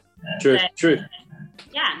 Yeah, true.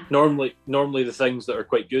 Yeah. Normally the things that are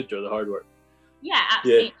quite good are the hard work. Yeah,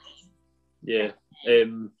 absolutely. Yeah.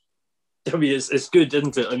 I mean, it's good,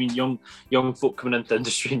 isn't it? I mean, young folk coming into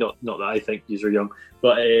industry, not that I think these are young,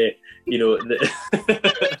 but you know, 7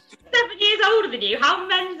 years older than you. How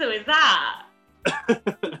mental is that?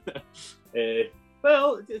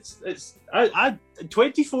 Well, it's I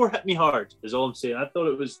 24 hit me hard. Is all I'm saying. I thought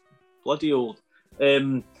it was bloody old.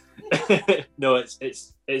 No,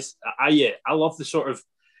 I love the sort of,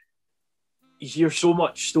 you hear so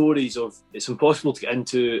much stories of it's impossible to get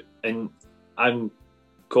into, and I'm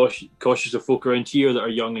cautious of folk around here that are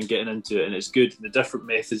young and getting into it, and it's good. The different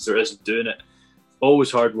methods there is of doing it.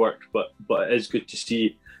 Always hard work, but it is good to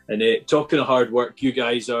see. And talking of hard work, you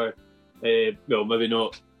guys are well, maybe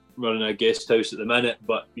not running a guest house at the minute,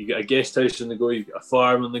 but you got a guest house on the go, you've got a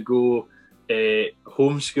farm on the go,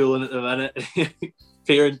 homeschooling at the minute,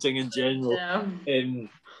 parenting in general. Yeah.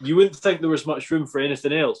 You wouldn't think there was much room for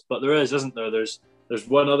anything else, but there is, isn't there? There's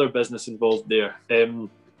one other business involved there.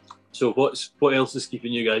 So what else is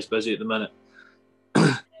keeping you guys busy at the minute?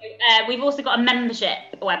 We've also got a membership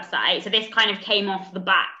website. So this kind of came off the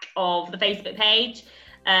back of the Facebook page,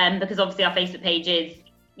 because obviously our Facebook page is,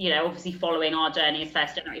 you know, obviously following our journey as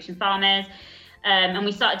first generation farmers. And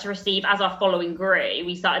we started to receive, as our following grew,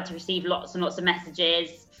 we started to receive lots and lots of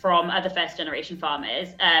messages from other first generation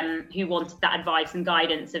farmers who wanted that advice and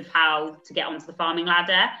guidance of how to get onto the farming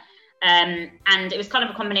ladder. And it was kind of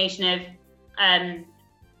a combination of,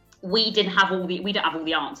 we don't have all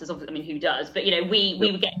the answers. Obviously, I mean, who does? But, you know, we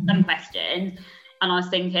were getting some questions, and I was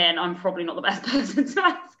thinking, I'm probably not the best person to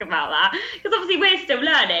ask about that, because obviously we're still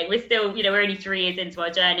learning. We're still, you know, we're only 3 years into our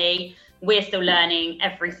journey. We're still learning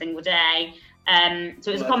every single day.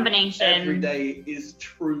 So it was a combination. Every day is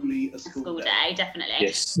truly a school day, definitely.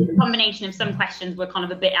 Yes. A combination of some questions were kind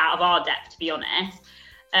of a bit out of our depth, to be honest.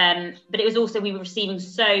 But it was also, we were receiving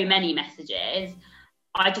so many messages.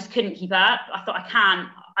 I just couldn't keep up. I thought,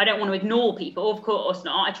 I don't want to ignore people, of course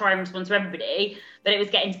not. I try and respond to everybody, but it was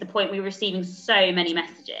getting to the point we were receiving so many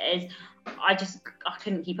messages. I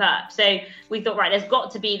couldn't keep up. So we thought, right,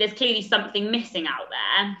 there's clearly something missing out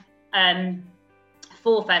there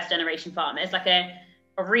for first generation farmers, like a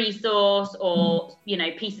resource or, you know,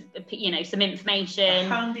 some information. A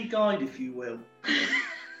handy guide, if you will.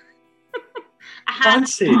 A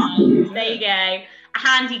handy guide. There you go. a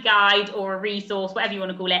handy guide or a resource, whatever you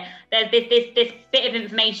want to call it. There's this bit of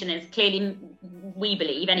information is clearly, we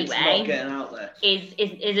believe anyway, it's not getting out there.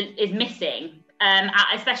 Is missing,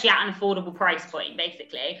 especially at an affordable price point,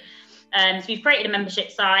 basically. So we've created a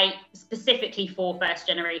membership site specifically for first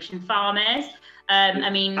generation farmers. I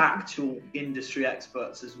mean, actual industry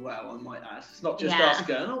experts as well, I might add. It's not just us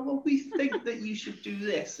going, oh, well, we think that you should do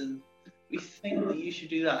this and we think that you should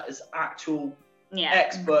do that. It's actual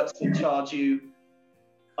experts that charge you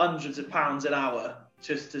hundreds of pounds an hour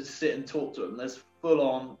just to sit and talk to them. There's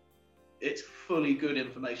it's fully good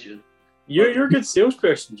information. You're a good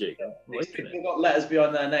salesperson, Jake. They've got letters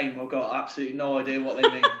behind their name. I've got absolutely no idea what they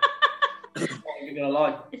mean. I'm not even gonna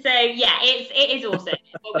lie. So yeah, it is awesome.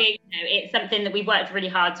 It's something that we've worked really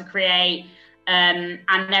hard to create, and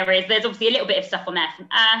there's obviously a little bit of stuff on there from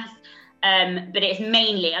us, but it's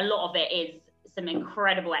mainly, a lot of it is some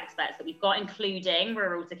incredible experts that we've got, including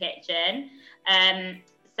Rural to Kitchen.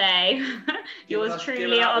 So yours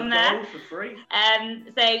truly are on there for free.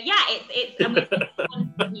 So yeah,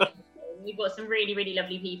 we've got some really, really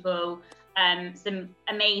lovely people. Some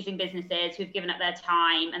amazing businesses who've given up their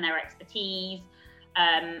time and their expertise,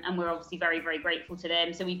 and we're obviously very, very grateful to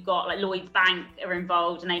them. So we've got like Lloyds Bank are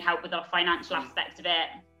involved and they help with our financial aspect of it.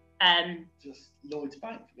 Just Lloyds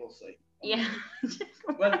Bank, for your sake. Yeah.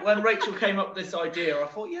 when Rachel came up with this idea, I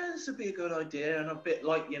thought, this would be a good idea, and a bit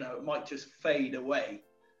like, it might just fade away.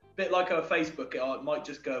 A bit like her Facebook, it might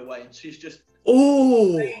just go away, and she's just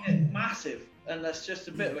made it massive. And that's just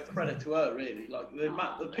a bit of a credit to her, really. Like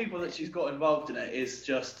the people that she's got involved in it is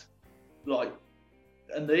just like,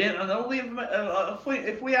 and all the information.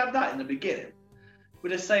 If we had that in the beginning,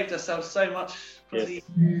 we'd have saved ourselves so much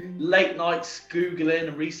late nights googling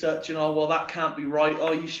and researching. Oh, well, that can't be right.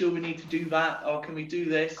 Oh, you sure we need to do that? Oh, can we do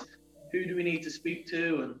this? Who do we need to speak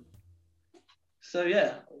to? And so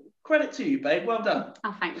credit to you, babe. Well done.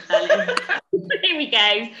 Oh, thanks, darling. Here we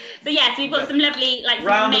go. So so we've got some lovely, some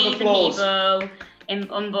amazing people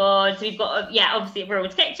on board. So we've got, obviously Rural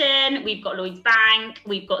Kitchen, we've got Lloyds Bank,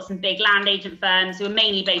 we've got some big land agent firms who are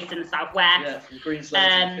mainly based in the southwest. Yeah, from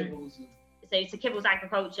Greenslade to Kibbles. So Kibbles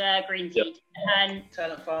Agriculture, Green Tea, Hunt.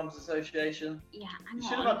 Tenant Farmers Association. Yeah, you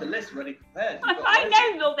should have had the list ready prepared. I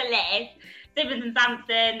know all the list. Simmons and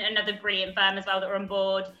Sampson, another brilliant firm as well that are on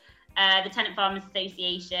board. The Tenant Farmers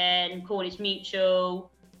Association, Cornish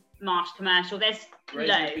Mutual, Marsh Commercial. There's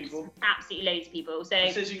absolutely loads of people. So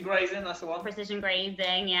Precision Grazing, that's the one. Precision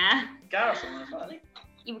Grazing, yeah. Gareth on that, I think.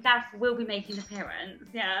 Gareth will be making an appearance.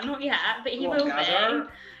 Yeah, not yet, but he will be.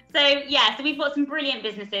 So we've got some brilliant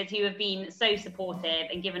businesses who have been so supportive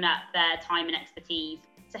and given up their time and expertise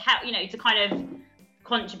to help, to kind of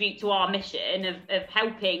contribute to our mission of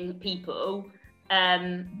helping people at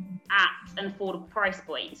an affordable price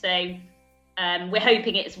point. So we're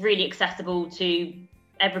hoping it's really accessible to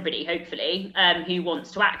everybody, hopefully, who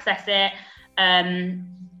wants to access it, and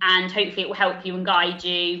hopefully it will help you and guide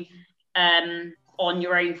you on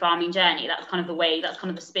your own farming journey. That's kind of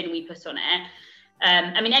the spin we put on it.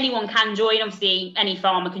 I mean, anyone can join. Obviously, any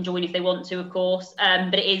farmer can join if they want to, of course.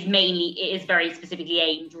 But it is very specifically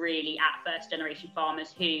aimed really at first generation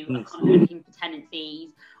farmers who are kind of looking for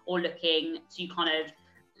tenancies or looking to kind of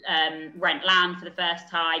rent land for the first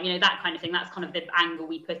time, that kind of thing. That's kind of the angle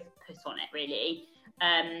we put on it, really.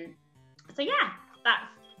 That's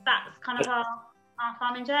kind of our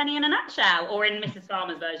farming journey in a nutshell, or in Mrs.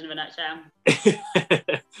 Farmer's version of a nutshell.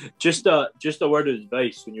 just a word of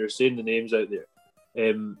advice when you're saying the names out there,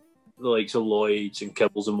 the likes of Lloyds and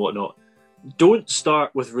Kibbles and whatnot. Don't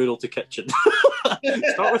start with Rural to Kitchen.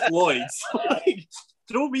 Start with Lloyds.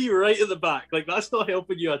 Throw me right at the back. That's not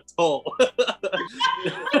helping you at all. I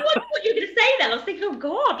wondered what you were going to say then. I was thinking, oh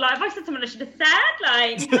God, if I said something I should have said,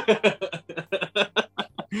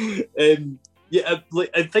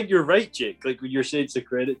 I think you're right, Jake. When you're saying it's a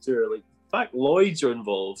credit to her, in fact, Lloyds are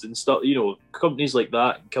involved and stuff. Companies like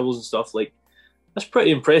that, Kibbles and stuff. That's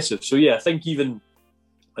pretty impressive. So I think even,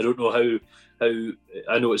 I don't know how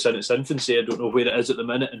I know it's in its infancy. I don't know where it is at the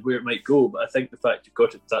minute and where it might go, but I think the fact you've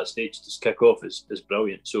got it to that stage to just kick off is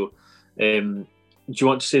brilliant. So, do you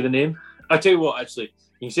want to say the name? I'll tell you what, actually,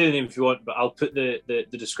 you can say the name if you want, but I'll put the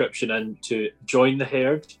description in to join the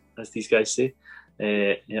herd, as these guys say.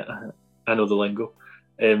 I know the lingo.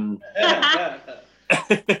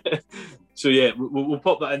 So we'll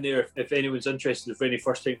pop that in there if anyone's interested. If any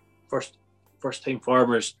first time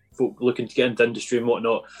farmers, folk looking to get into industry and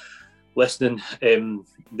whatnot, listening,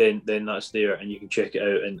 then that's there and you can check it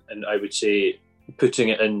out. And I would say, putting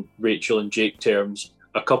it in Rachel and Jake terms,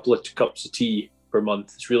 a couple of cups of tea per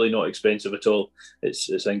month. It's really not expensive at all. I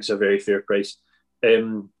think it's a very fair price.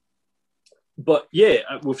 but yeah,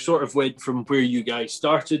 we've sort of went from where you guys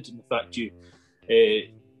started, and the fact you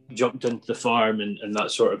jumped into the farm and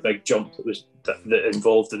that sort of big jump that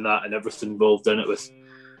involved in that, and everything involved in it with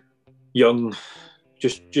young,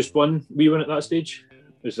 just one wee one at that stage.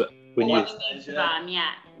 Was that when you? Farm,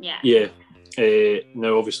 yeah. Yeah.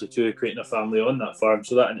 Now, obviously, two, creating a family on that farm,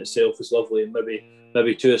 so that in itself is lovely, and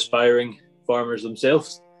maybe two aspiring farmers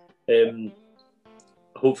themselves.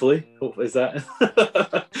 Hopefully is that.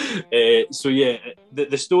 So yeah,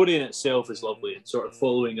 the story in itself is lovely, and sort of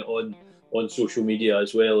following it on social media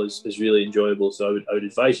as well is really enjoyable. So I would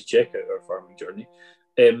advise you check out our farming journey.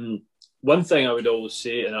 One thing I would always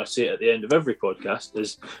say, and I say it at the end of every podcast,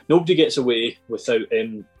 is nobody gets away without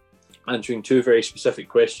answering two very specific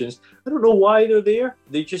questions. I don't know why they're there.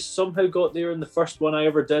 They just somehow got there in the first one I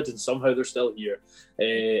ever did, and somehow they're still here.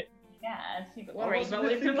 Yeah, super worried.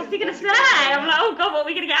 What's he going to say? I'm like, oh God, what are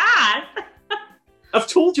we going to get asked? I've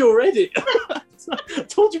told you already. I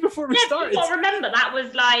told you before we started. But remember, that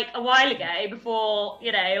was like a while ago, before,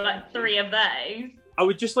 like 3 of those. I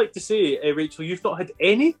would just like to say, Rachel, you've not had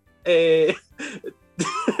any,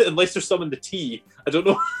 unless there's some in the tea. I don't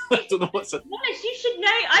know what's it. Honest, you should know.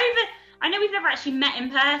 I know we've never actually met in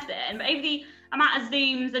person, but over the amount of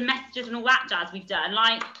Zooms and messages and all that jazz we've done,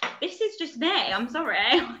 like, this is just me. I'm sorry.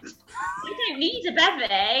 I don't need a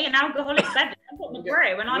bevy, an alcoholic bevy. I've got my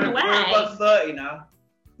brew and I'm away. We're above 30 now.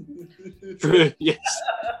 True.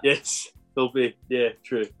 Yes. They'll be. Yeah,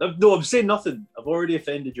 true. No, I'm saying nothing. I've already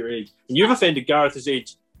offended your age, and you've offended Gareth's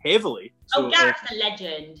age heavily. So, Gareth's a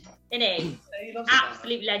legend, isn't he? He loves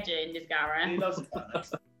Absolute legend is Gareth. He loves it.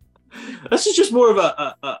 This is just more of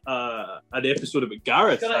an episode about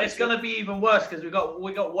Gareth. It's gonna be even worse because we got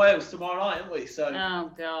Wales tomorrow night, haven't we? So oh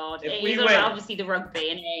God, if he's we win, obviously the rugby,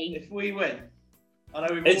 isn't he? If we win, I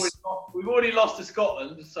know we've already lost to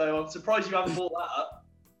Scotland, so I'm surprised you haven't brought that up.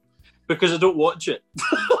 Because I don't watch it.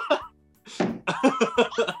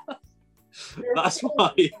 That's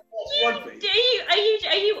why. Are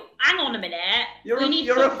you? Hang on a minute. You're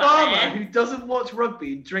a farmer who doesn't watch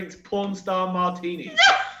rugby and drinks porn star martinis.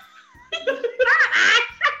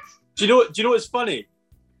 Do you know what's funny?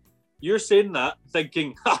 You're saying that,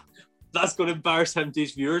 thinking, that's going to embarrass him to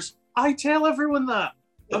his viewers. I tell everyone that.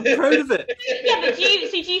 I'm proud of it. Yeah, but do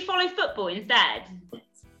you follow football instead?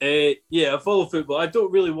 Yeah, I follow football. I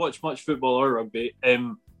don't really watch much football or rugby.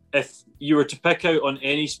 If you were to pick out on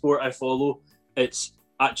any sport I follow, it's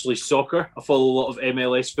actually soccer. I follow a lot of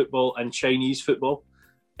MLS football and Chinese football.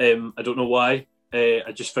 I don't know why.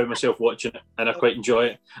 I just found myself watching it and I quite enjoy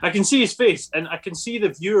it. I can see his face and I can see the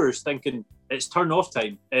viewers thinking it's turn off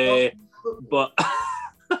time. But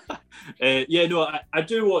yeah, no, I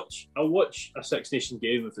do watch. I watch a Six Nation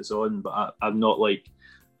game if it's on, but I'm not like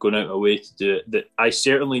going out of my way to do it. That I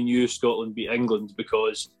certainly knew Scotland beat England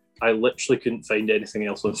because I literally couldn't find anything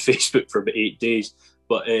else on Facebook for about 8 days.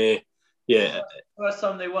 But yeah, first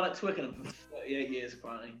time they won at Twickenham for 38 years,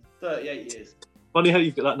 apparently. 38 years. Funny how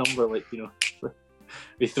you've got that number, like,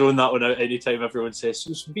 be throwing that one out anytime everyone says,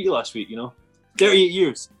 "So we beat you last week," 38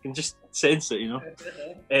 years. You can just sense it,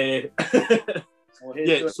 Well,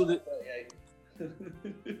 yeah, so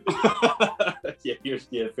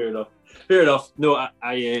yeah, fair enough. No,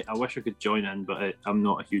 I wish I could join in, but I'm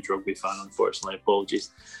not a huge rugby fan, unfortunately.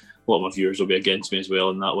 Apologies. A lot of my viewers will be against me as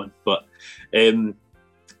well in that one. But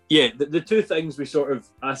yeah, the two things we sort of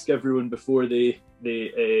ask everyone before they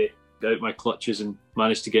get out my clutches and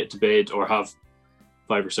manage to get to bed or have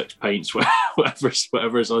 5 or 6 pints,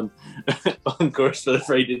 whatever's on course for the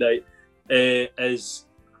Friday night, is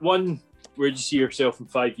one, where do you see yourself in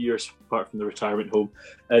 5 years, apart from the retirement home?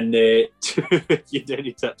 And two, if you had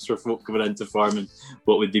any tips for folk coming into farming,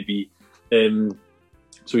 what would they be?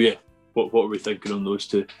 So yeah, what are we thinking on those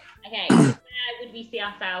two? Okay, where would we see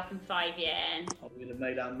ourselves in 5 years? We'd have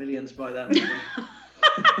made our millions by then.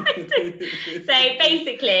 So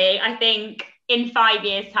basically, I think in 5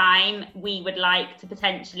 years' time, we would like to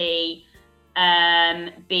potentially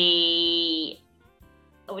be.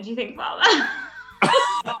 What do you think about that?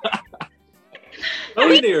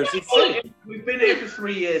 We've been here for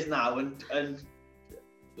 3 years now, and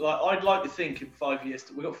like I'd like to think in 5 years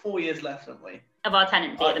we've got 4 years left, haven't we? Of our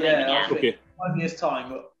tenancy at the moment, yeah. Okay. 5 years time,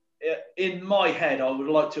 but in my head, I would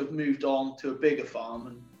like to have moved on to a bigger farm,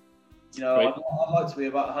 and right. I'd like to be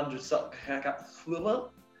about 100 suckler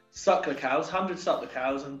cows, 100 suckler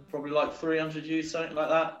cows, and probably like 300 ewes, something like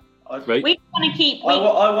that. Right. We want to keep.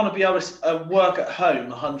 I want to be able to work at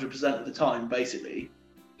home 100% of the time, basically.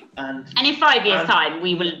 And in 5 years' time,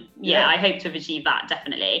 we will. Yeah, I hope to have achieved that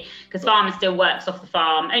definitely, because farmer still works off the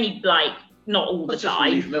farm, only like not all the It's just time,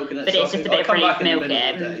 relief milking it, but so it's I just a think bit I'll of come back relief in the middle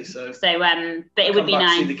of the milking. day, so So, but it would be come back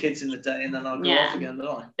nice. to see the kids in the day, and then I'll go Yeah. off again, don't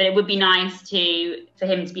I? But it would be nice for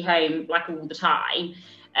him to be home like all the time.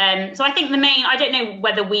 So I think I don't know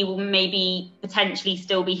whether we will maybe potentially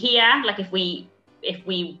still be here, like if we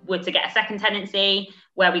were to get a second tenancy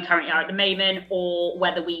where we currently are at the moment, or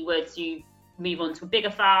whether we were to move on to a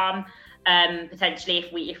bigger farm, potentially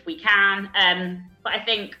if we can. But I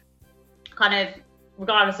think kind of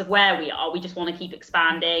regardless of where we are, we just want to keep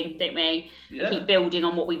expanding, don't we? Yeah. Keep building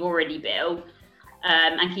on what we've already built,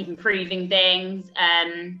 and keep improving things.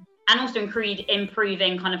 And also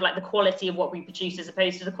improving kind of like the quality of what we produce as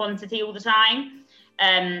opposed to the quantity all the time.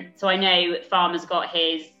 So I know Farmer's got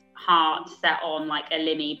his heart set on like a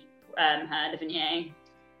Limmy herd, haven't you?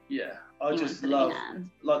 Yeah, I just love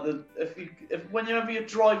like whenever you're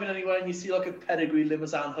driving anywhere and you see like a pedigree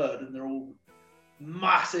Limousin herd and they're all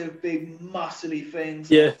massive, big, muscly things.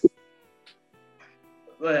 Yeah.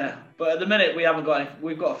 Yeah, but at the minute we've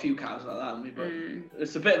got a few cows like that, haven't we? But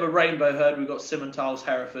it's a bit of a rainbow herd. We've got Simmentals,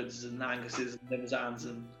 Herefords, and Anguses, and Limousins,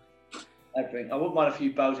 and everything. I wouldn't mind a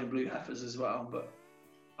few Belgian blue heifers as well, but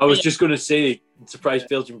I was just going to say, surprised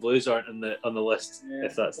Belgian Blues aren't on the list,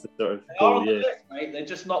 if that's the sort of they are on the list, mate. They're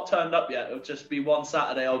just not turned up yet. It'll just be one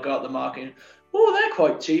Saturday. I'll go out the market. And, they're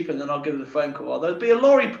quite cheap, and then I'll give them the phone call. There'll be a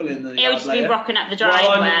lorry pulling the. It'll just be rocking up the driveway.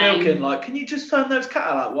 While I'm at milking, like, can you just turn those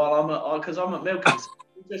cattle out while because I'm at milking.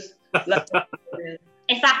 Just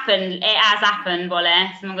It's happened. It has happened,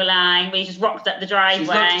 Wallace. I'm not gonna lie. We just rocked up the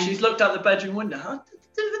driveway. She's looked out the bedroom window. Didn't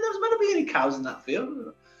think there was meant to be any cows in that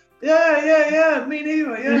field. Yeah. Me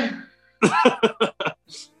neither. Yeah.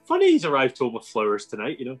 Funny he's arrived home with flowers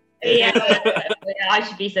tonight, you know. Yeah, I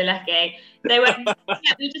should be so lucky. So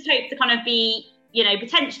we just hope to kind of be,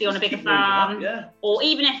 potentially on a bigger farm, or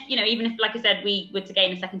even if, like I said, we were to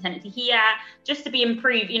gain a second tenancy here, just to be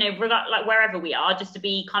improved, like wherever we are, just to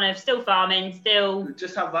be kind of still farming, still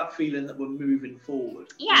just have that feeling that we're moving forward.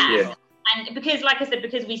 Yeah. And because, like I said,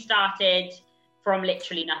 because we started from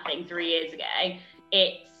literally nothing 3 years ago,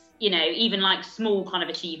 it's even like small kind of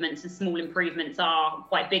achievements and small improvements are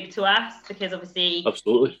quite big to us, because obviously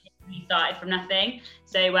absolutely we started from nothing.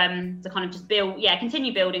 So to kind of just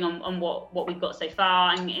continue building on what we've got so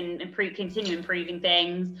far, and continue improving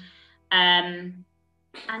things, and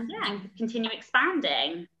continue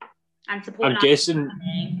expanding and supporting.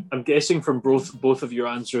 I'm guessing from both of your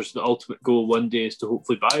answers, the ultimate goal one day is to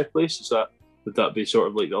hopefully buy a place. Would that be sort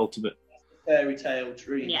of like the ultimate fairy tale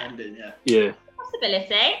dream ending? Yeah.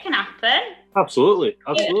 Possibility, it can happen. Absolutely.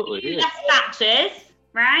 Less thatchers,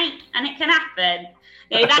 right? And it can happen.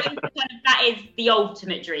 That is the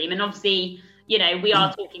ultimate dream, and obviously, we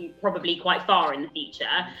are talking probably quite far in the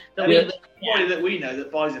future. But everybody that we know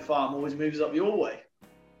that buys a farm always moves up your way.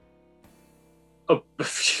 Oh,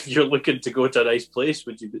 if you're looking to go to a nice place,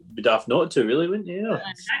 would you be daft not to, really, wouldn't you? Yeah.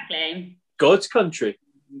 Exactly. God's country.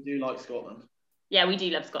 We do like Scotland. Yeah, we do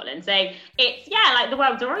love Scotland. So it's like the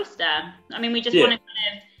world's our oyster. I mean, we just want to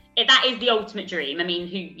kind of. That is the ultimate dream. I mean,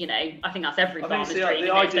 I think that's every farmer's dream.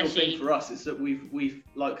 The ideal thing for us is that we've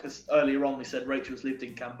like earlier on we said Rachel's lived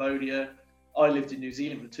in Cambodia. I lived in New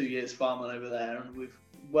Zealand for 2 years farming over there, and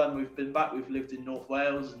when we've been back, we've lived in North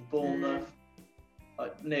Wales and Bournemouth,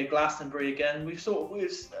 like near Glastonbury again.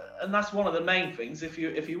 And that's one of the main things. If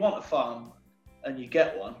you want a farm and you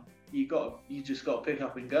get one, you just got to pick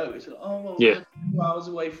up and go. It's like, 2 hours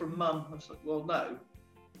away from mum. I was like, well, no.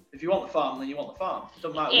 If you want the farm, then you want the farm. It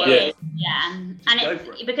doesn't matter where. And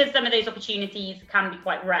because some of those opportunities can be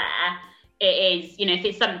quite rare. It is, if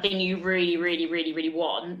it's something you really, really, really, really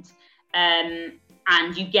want, and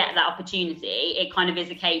you get that opportunity, it kind of is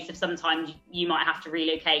a case of sometimes you might have to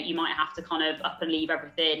relocate. You might have to kind of up and leave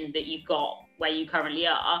everything that you've got where you currently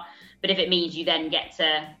are. But if it means you then get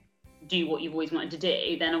to do what you've always wanted to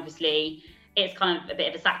do, then obviously it's kind of a bit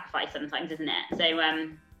of a sacrifice sometimes, isn't it? So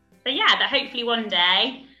that hopefully one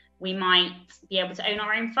day we might be able to own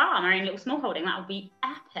our own farm, our own little small holding. That would be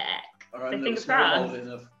epic. Our own little small holding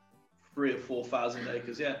of 3,000 or 4,000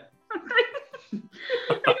 acres, yeah. I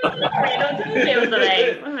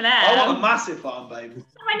want a massive farm, babe.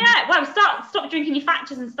 I know. Well, stop drinking your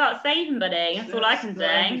factors and start saving, buddy. That's all I can say.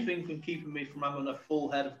 Anything from keeping me from having a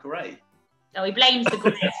full head of grey. Oh, he blames the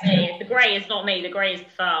grey. The grey is not me. The grey is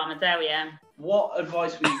the farm, I tell you. What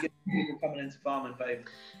advice would you give people coming into farming, babe?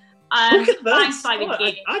 Look at this.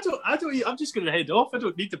 I don't. I'm just going to head off. I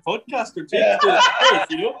don't need the podcast or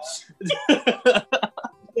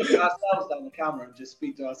Look at ourselves down the camera and just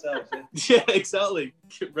speak to ourselves. Yeah, exactly.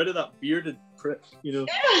 Get rid of that bearded prick, So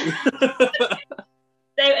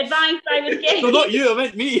advice I would give. No, not you. I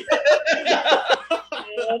meant me.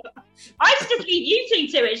 I should just leave you two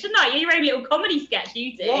to it, shouldn't I? You're your own little comedy sketch,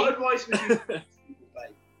 you two. What advice would you give?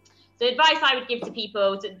 So advice I would give to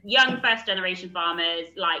people, to young first-generation farmers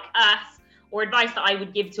like us, or advice that I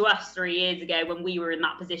would give to us 3 years ago when we were in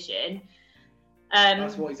that position.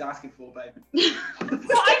 That's what he's asking for, babe.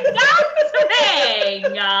 What I'm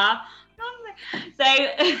answering! So,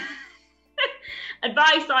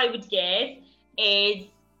 advice I would give is,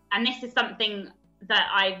 and this is something that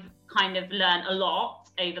I've kind of learned a lot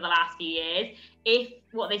over the last few years,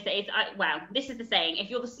 what they say is, this is the saying, if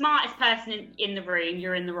you're the smartest person in the room,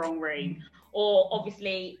 you're in the wrong room. Or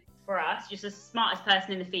obviously, for us, just the smartest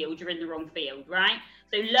person in the field, you're in the wrong field, right?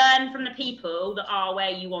 So learn from the people that are where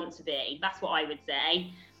you want to be. That's what I would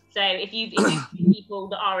say. So if you see people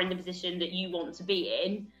that are in the position that you want to be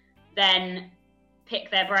in, then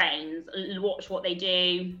pick their brains, watch what they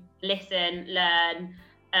do, listen, learn.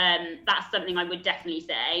 That's something I would definitely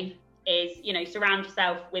say is, surround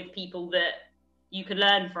yourself with people that you can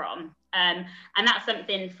learn from. And that's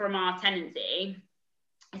something from our tenancy,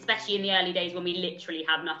 especially in the early days when we literally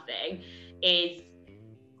had nothing, is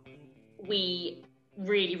we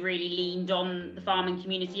really, really leaned on the farming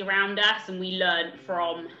community around us, and we learned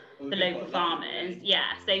from the local farmers.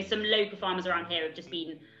 Yeah, so some local farmers around here have just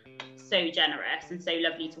been so generous and so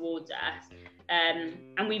lovely towards us.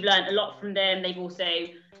 And we've learned a lot from them. They've also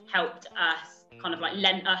helped us, kind of like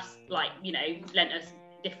lent us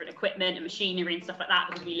different equipment and machinery and stuff like that,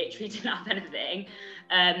 because we literally didn't have anything.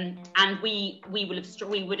 And we would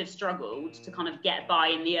have struggled to kind of get by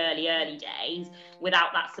in the early days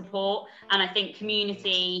without that support. And I think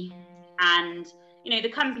community and, the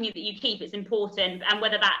company that you keep, it's important. And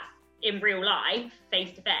whether that's in real life,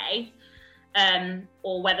 face to face,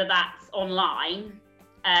 or whether that's online,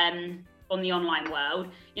 on the online world,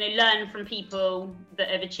 learn from people that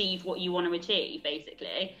have achieved what you want to achieve,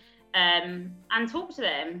 basically. And talk to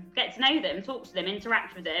them, get to know them, talk to them,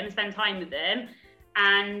 interact with them, spend time with them,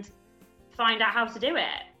 and find out how to do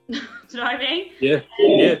it. Do you know what I mean? Yeah.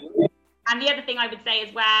 And the other thing I would say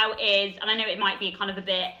as well is, and I know it might be kind of a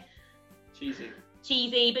bit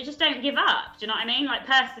cheesy, but just don't give up. Do you know what I mean? Like,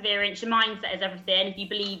 perseverance, your mindset is everything. If you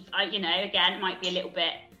believe, again, it might be a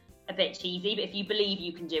bit cheesy, but if you believe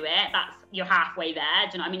you can do it, you're halfway there.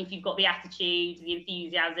 Do you know what I mean? If you've got the attitude, the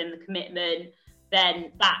enthusiasm, the commitment,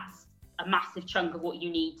 then that's a massive chunk of what you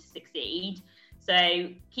need to succeed. So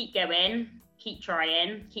keep going, keep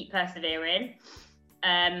trying, keep persevering.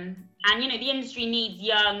 And the industry needs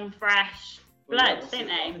young, fresh blood, don't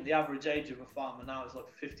they? I think the average age of a farmer now is like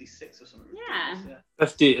 56 or something. Yeah.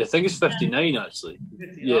 50. I think it's 59 actually.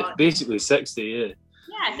 59. Yeah, basically 60. Yeah.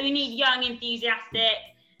 Yeah. So we need young, enthusiastic,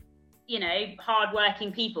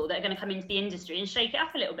 hard-working people that are going to come into the industry and shake it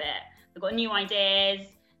up a little bit. They've got new ideas,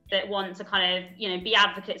 that want to kind of, be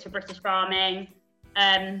advocates for British farming,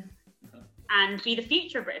 and be the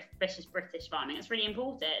future of British farming. It's really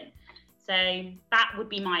important. So that would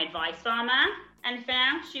be my advice, farmer. Anything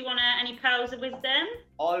else? Any pearls of wisdom?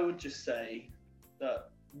 I would just say that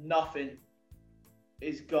nothing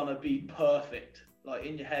is gonna be perfect. Like,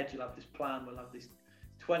 in your head, you'll have this plan. We'll have these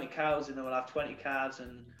 20 cows, and then we'll have 20 calves,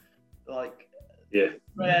 and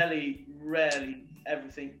rarely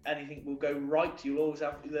anything will go right.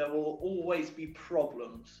 There will always be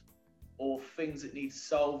problems or things that need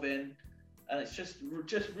solving, and it's just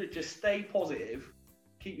stay positive,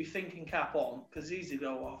 keep your thinking cap on, because it's easy to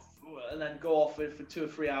go off and then go off for 2 or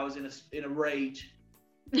 3 hours in a rage,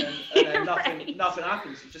 and then nothing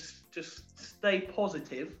happens. So just stay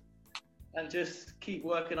positive and just keep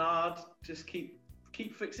working hard. Just keep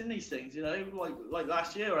fixing these things. Like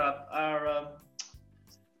last year, our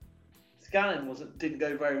scanning didn't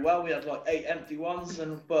go very well. We had like 8 empty ones,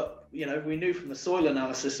 but we knew from the soil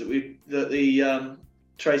analysis that the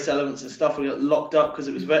trace elements and stuff we got locked up, because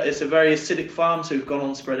it's a very acidic farm, so we've gone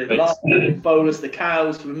on spreading bolus the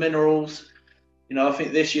cows for minerals. I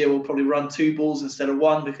think this year we'll probably run 2 bulls instead of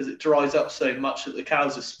 1, because it dries up so much that the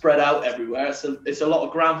cows are spread out everywhere. It's a lot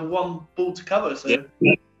of ground for 1 bull to cover. So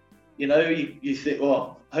you think,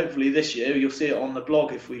 well, hopefully this year you'll see it on the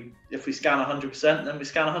blog. If we scan 100%, then we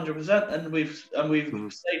scan 100%, and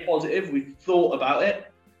we've stayed positive. We've thought about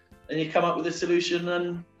it, and you come up with a solution,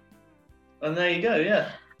 and there you go.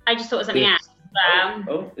 Yeah. I just thought of something else.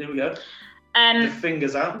 Oh, here we go. The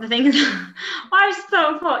fingers out. The fingers. I just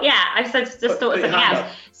thought, I just thought of something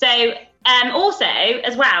else. So, also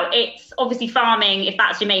as well, it's obviously farming. If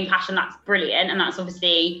that's your main passion, that's brilliant, and that's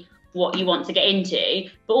obviously what you want to get into.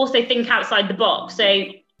 But also think outside the box. So,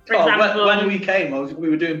 for example, when we came, we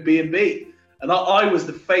were doing B&B, and I was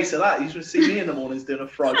the face of that. You should see me in the mornings doing a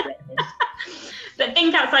fried breakfast. But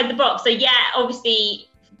think outside the box. So obviously,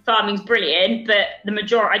 farming's brilliant, but the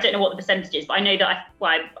majority, I don't know what the percentage is, but I know that,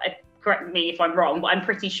 correct me if I'm wrong, but I'm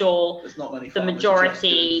pretty sure there's not many the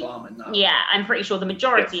majority, I'm pretty sure the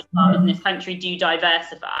majority of farmers in this country do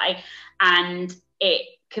diversify, and it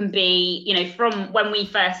can be, you know, from when we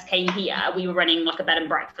first came here, we were running like a bed and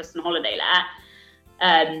breakfast and holiday let,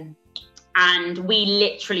 and we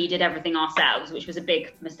literally did everything ourselves, which was a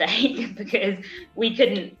big mistake because we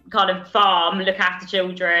couldn't kind of farm, look after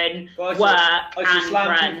children, work, I used to slam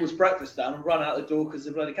run. people's breakfast down and run out the door because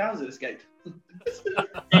the bloody cows had escaped. Put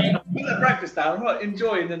their breakfast down, right,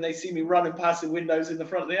 enjoy, and then they see me running past the windows in the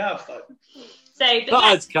front of the house. Like.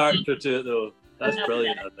 That adds character to it, though. That's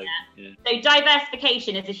brilliant, I think. Yeah. So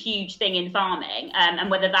diversification is a huge thing in farming, and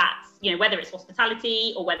whether that's, you know, whether it's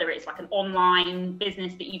hospitality or whether it's like an online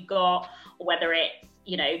business that you've got, or whether it's,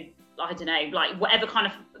 you know, I don't know, like whatever kind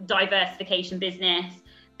of diversification business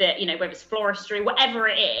that, you know, whether it's floristry, whatever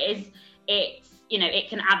it is, it's, you know, it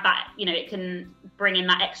can add that, you know, it can bring in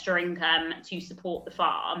that extra income to support the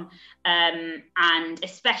farm. And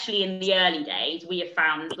especially in the early days, we have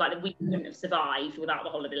found like that we wouldn't have survived without the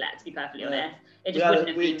holiday let, to be perfectly honest. It just wouldn't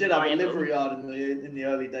have we been did have a viable. livery yard in the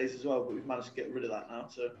early days as well, but we've managed to get rid of that now.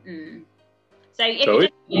 So, so if you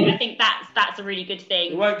just, you know, I think that's a really good thing.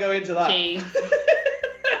 We won't go into that.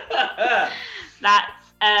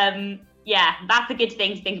 That's a good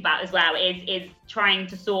thing to think about as well. Is trying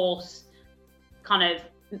to source kind of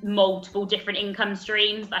multiple different income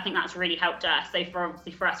streams. I think that's really helped us. So for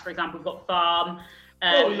us, for example, we've got the farm.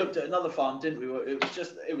 Well, we looked at another farm, didn't we?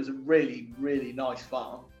 It was a really, really nice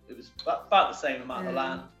farm. It was about the same amount of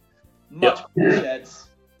land, much bigger sheds.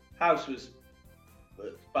 House was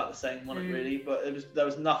about the same, wasn't it, really? But there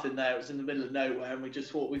was nothing there. It was in the middle of nowhere, and we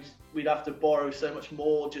just thought we'd have to borrow so much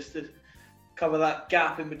more just to cover that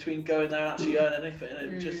gap in between going there and actually earning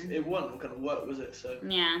anything. It wasn't going to work, was it? So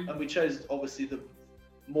and we chose obviously the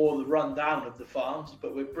rundown of the farms,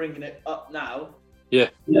 but we're bringing it up now. Yeah.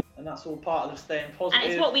 And that's all part of staying positive.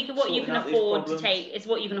 And it's what you can afford to take. It's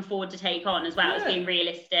what you can afford to take on as well as being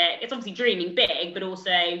realistic. It's obviously dreaming big, but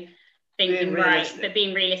also thinking right, but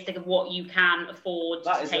being realistic of what you can afford to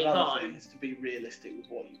take on. That is another thing, is to be realistic with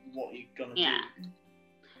what you're gonna do.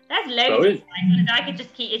 There's loads of things. I could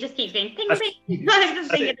just keep. It just keeps going. Ping, ping. I'm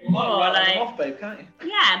just thinking more. Like, off, babe, can't you?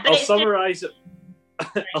 Yeah, but I'll summarise it.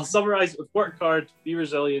 I'll summarise it with work hard, be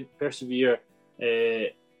resilient, persevere.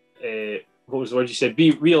 What was the word you said? Be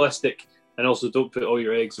realistic, and also don't put all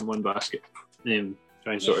your eggs in one basket. Try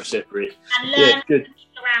and sort of separate. And learn from the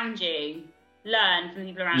people around you. Learn from the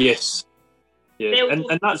people around you. Yes. Yeah, and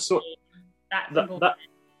that's sort. That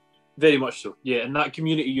very much so. Yeah, and that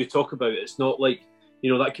community you talk about, it's not like,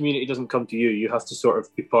 you know, that community doesn't come to you. You have to sort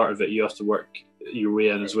of be part of it. You have to work your way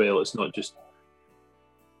in as well. It's not just.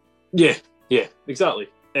 Yeah, exactly.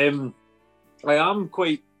 I am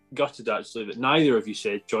quite gutted actually that neither of you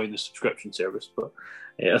said join the subscription service, but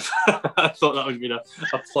I thought that would be a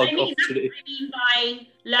plug opportunity. That's what I mean by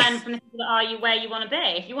learn from the people that are you where you want to be.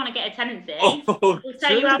 If you want to get a tenancy, we'll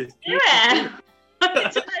tell you how to do it.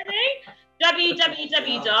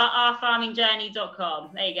 www.ourfarmingjourney.com.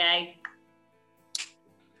 There you go.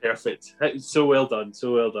 Perfect. So well done.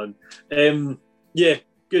 Yeah,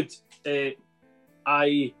 good.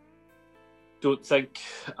 I don't think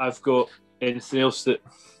I've got anything else that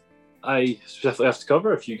I specifically have to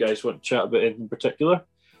cover. If you guys want to chat about anything in particular,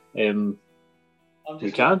 we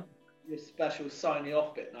can. Your special signing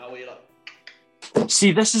off bit now, where you're like.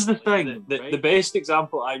 See, this is the thing. The best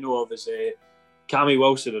example I know of is Cammy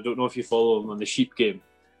Wilson. I don't know if you follow him on the Sheep Game.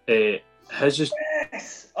 His just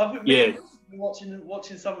I've been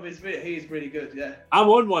watching some of his videos. He's really good. Yeah, I'm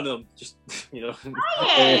on one of them. Just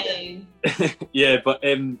yeah, but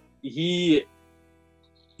he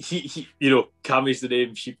you know, Cammy's the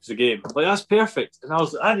name, Sheep's the game. Like, that's perfect. And I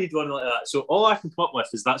was like, I need one like that. So all I can come up with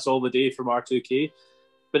is that's all the day from R2K.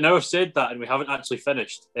 But now I've said that and we haven't actually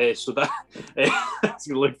finished. So that it's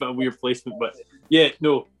going to look a bit of a weird placement. But yeah,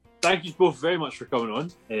 no, thank you both very much for coming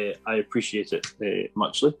on. I appreciate it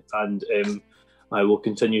muchly. And I will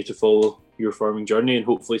continue to follow your farming journey, and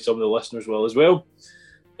hopefully some of the listeners will as well.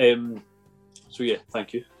 So yeah,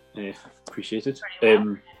 thank you. Appreciate it.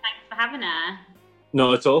 Thanks for having us.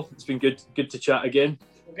 Not at all. It's been good to chat again.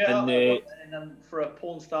 We'll get and for a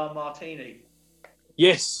porn star martini.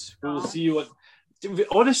 Yes, we'll see you.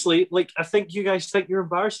 Honestly, like, I think you guys think you're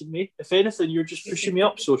embarrassing me. If anything, you're just pushing me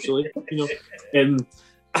up socially. You know.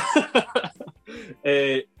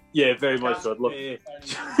 Yeah, very much. So I'd love.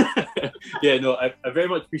 Yeah, no, I very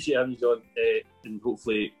much appreciate having you on, and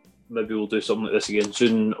hopefully maybe we'll do something like this again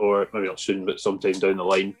soon, or maybe not soon, but sometime down the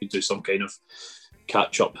line we do some kind of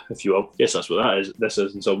catch up, if you will. Yes, that's what that is. This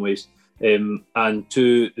is in some ways. And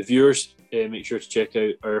to the viewers, make sure to check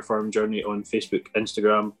out our farm journey on Facebook,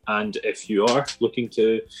 Instagram, and if you are looking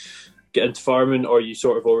to get into farming, or you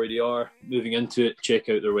sort of already are moving into it, check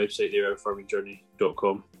out their website there,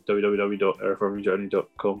 ourfarmingjourney.com,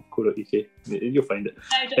 www.ourfarmingjourney.com.uk. You'll find it.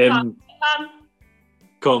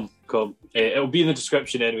 It'll be in the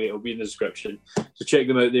description anyway. It'll be in the description, so check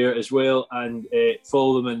them out there as well, and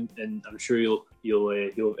follow them. And I'm sure you'll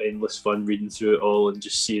have endless fun reading through it all and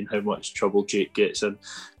just seeing how much trouble Jake gets in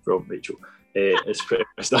from Rachel. It's pretty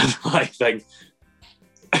much that my thing.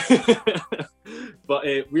 But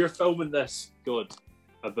we're filming this,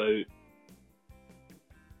 about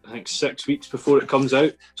I think 6 weeks before it comes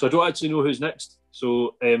out, so I don't actually know who's next.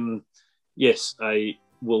 So yes, I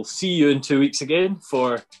will see you in 2 weeks again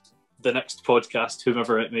for the next podcast,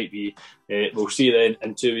 whomever it might be. We'll see you then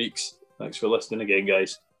in 2 weeks. Thanks for listening again,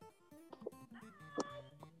 guys.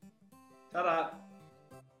 Ta-da.